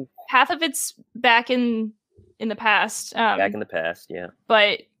know half of it's back in the past. back in the past, yeah.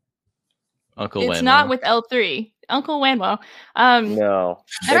 But Uncle it's Wanmo. not with L3. Uncle Wanmo. No,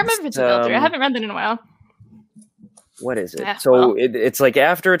 I don't remember if it's with L3. I haven't read that in a while. What is it? Yeah, So well. it's like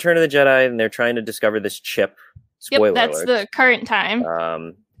after Return of the Jedi, and they're trying to discover this chip. Spoiler Yep, that's alert. the current time.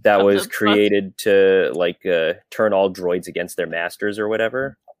 That of was the book. created to like turn all droids against their masters or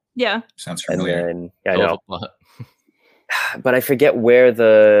whatever. Yeah. Sounds And familiar. then I Hell of know, a plot. but I forget where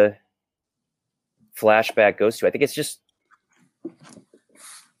the flashback goes to. I think it's just.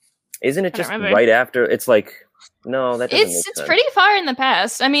 Isn't it I don't just remember. right after? It's like no, that doesn't make It's sense. pretty far in the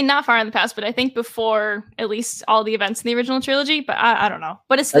past. I mean, not far in the past, but I think before at least all the events in the original trilogy. But I don't know.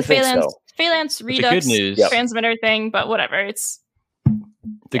 But it's the I think Phalanx so. Phalanx But the good Redux news- Yep. transmitter thing. But whatever. It's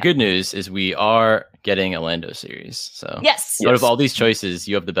The good news is we are getting a Lando series. So yes. out of Yes. all these choices,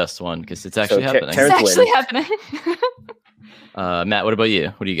 you have the best one because it's actually Ter- happening. It's Terrence actually wins. happening. Matt, what about you?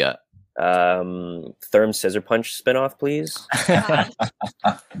 What do you got? Therm Scissor Punch spinoff, please.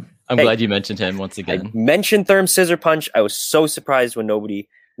 I'm Hey. glad you mentioned him once I again. mentioned Therm Scissor Punch. I was so surprised when nobody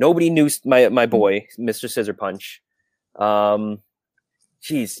knew my boy, Mr. Scissor Punch.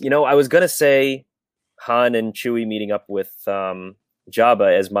 Geez, I was gonna say Han and Chewie meeting up with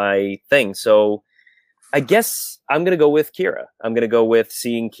Jabba as my thing. So I guess I'm gonna go with Kira. I'm gonna go with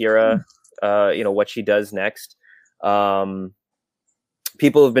seeing Kira, what she does next.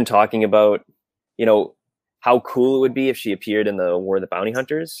 People have been talking about, how cool it would be if she appeared in the War of the Bounty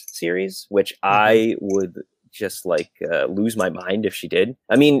Hunters series, which I would just lose my mind if she did.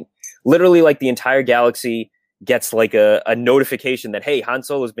 I mean, literally, like the entire galaxy gets like a notification that, hey, Han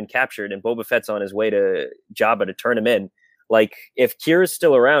Solo's been captured and Boba Fett's on his way to Jabba to turn him in. Like, if Kira's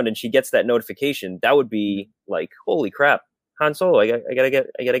still around and she gets that notification, that would be like, holy crap, Han Solo, I gotta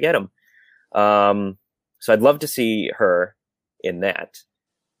get him. So I'd love to see her in that.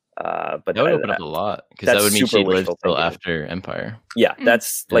 But That would open up a lot because that's that would mean super she lived wishful till thinking. after Empire. Yeah,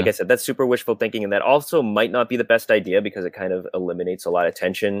 that's like Yeah. I said, that's super wishful thinking, and that also might not be the best idea because it kind of eliminates a lot of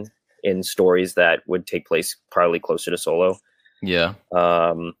tension in stories that would take place probably closer to Solo. Yeah.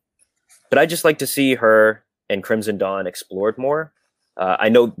 But I just like to see her and Crimson Dawn explored more. I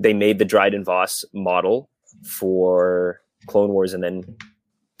know they made the Dryden Voss model for Clone Wars, and then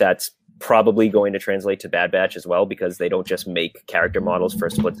that's probably going to translate to Bad Batch as well because they don't just make character models for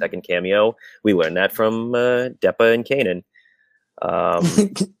a split-second cameo. We learned that from Depa and Kanan.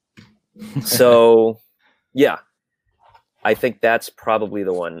 So, yeah, I think that's probably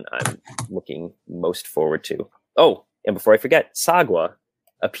the one I'm looking most forward to. Oh, and before I forget, Sagwa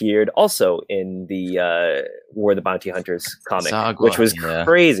appeared also in the War of the Bounty Hunters comic, Sagwa, which was yeah.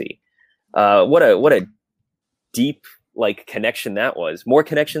 crazy. What a deep connection that was. More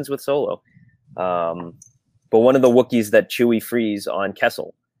connections with Solo. But one of the Wookiees that Chewie frees on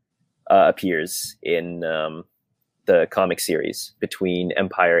Kessel appears in the comic series between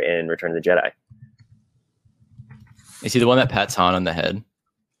Empire and Return of the Jedi. Is he the one that pats Han on the head?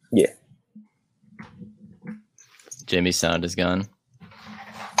 Yeah. Jamie's sound is gone.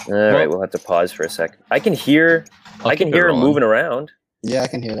 All right, we'll have to pause for a sec. I can hear I'll I can keep it hear her rolling. moving around. Yeah, I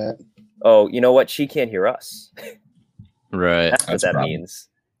can hear that. Oh, you know what? She can't hear us. Right. That's what That's a that problem. means.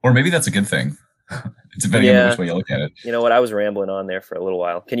 Or maybe that's a good thing. Depending on Yeah. which way you look at it. You know what? I was rambling on there for a little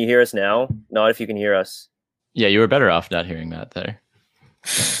while. Can you hear us now? Not if you can hear us. Yeah, you were better off not hearing that there.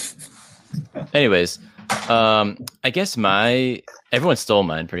 Anyways, I guess everyone stole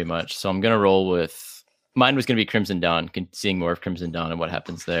mine pretty much, so I'm gonna roll with mine. Was gonna be Crimson Dawn, seeing more of Crimson Dawn and what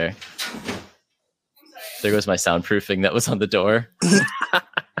happens there. There goes my soundproofing that was on the door.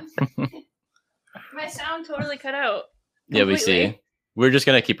 My sound totally cut out. Yeah, we completely. see. We're just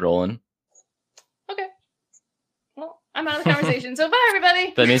gonna keep rolling. Okay. Well, I'm out of the conversation. So bye,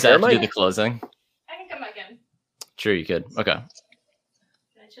 everybody. That means I have to do the closing. I can come back in. Sure, you could. Okay. Can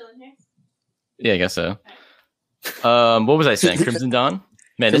I chill in here? Yeah, I guess so. What was I saying? Crimson Dawn?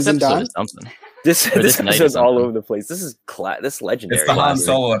 Man, Crimson this episode Dawn? is something. This night episode's is all something. over the place. This is this legendary. It's the Han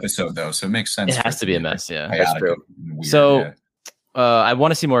Solo episode, though, so it makes sense. It has to be a mess, yeah. That's true. Weird, So, yeah. I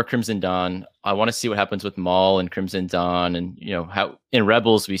want to see more Crimson Dawn. I want to see what happens with Maul and Crimson Dawn, and how in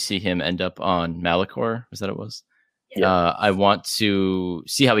Rebels we see him end up on Malachor. Was that it was? Yeah. I want to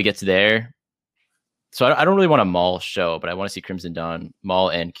see how we get to there. So I don't really want a Maul show, but I want to see Crimson Dawn, Maul,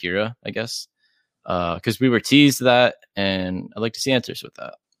 and Kira, I guess, because we were teased that, and I'd like to see answers with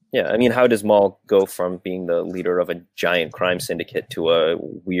that. Yeah, I mean, how does Maul go from being the leader of a giant crime syndicate to a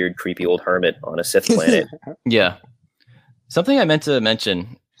weird, creepy old hermit on a Sith planet? Yeah. Something I meant to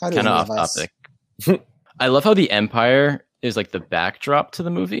mention, kind of off topic. I love how the Empire is like the backdrop to the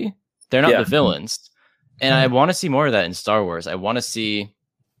movie. They're not the villains. And I want to see more of that in Star Wars. I want to see,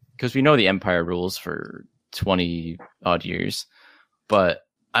 because we know the Empire rules for 20 odd years, but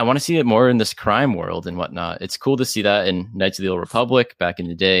I want to see it more in this crime world and whatnot. It's cool to see that in Knights of the Old Republic back in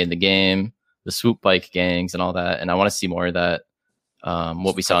the day in the game, the swoop bike gangs and all that. And I want to see more of that.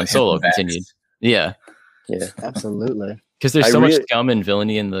 What we saw in Solo continued. Yeah. Yeah, absolutely. Because there's so much scum and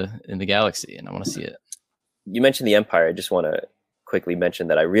villainy in the galaxy, and I want to see it. You mentioned the Empire. I just want to quickly mention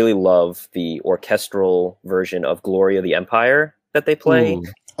that I really love the orchestral version of "Glory of the Empire" that they play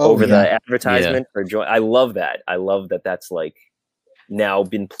the advertisement for joy. I love that. I love that. That's like now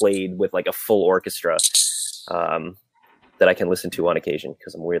been played with like a full orchestra that I can listen to on occasion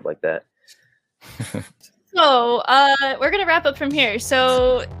because I'm weird like that. So we're gonna wrap up from here.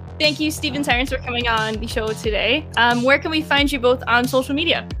 So thank you, Steve and Terrence, for coming on the show today. Where can we find you both on social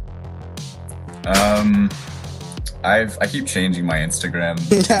media? I keep changing my Instagram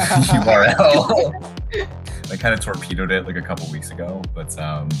URL. I kind of torpedoed it like a couple weeks ago, but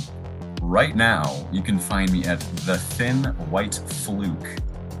right now you can find me at The Thin White Fluke.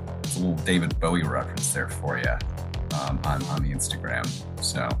 It's a little David Bowie reference there for you on the Instagram.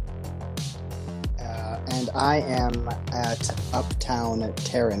 So. And I am at Uptown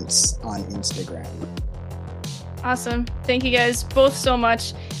Terrence on Instagram. Awesome. Thank you guys both so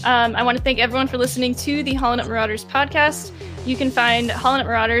much. I want to thank everyone for listening to the Hollow Nut Marauders podcast. You can find Hollow Nut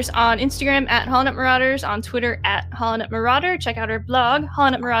Marauders on Instagram at Hollow Nut Marauders, on Twitter at Hollow Nut Marauder. Check out our blog,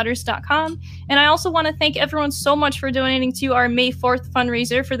 hollownuttmarauders.com. And I also want to thank everyone so much for donating to our May 4th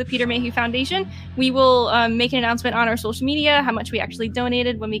fundraiser for the Peter Mayhew Foundation. We will make an announcement on our social media, how much we actually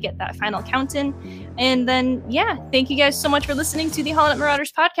donated when we get that final count in. And then, thank you guys so much for listening to the Hollow Nut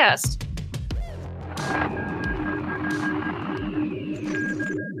Marauders podcast.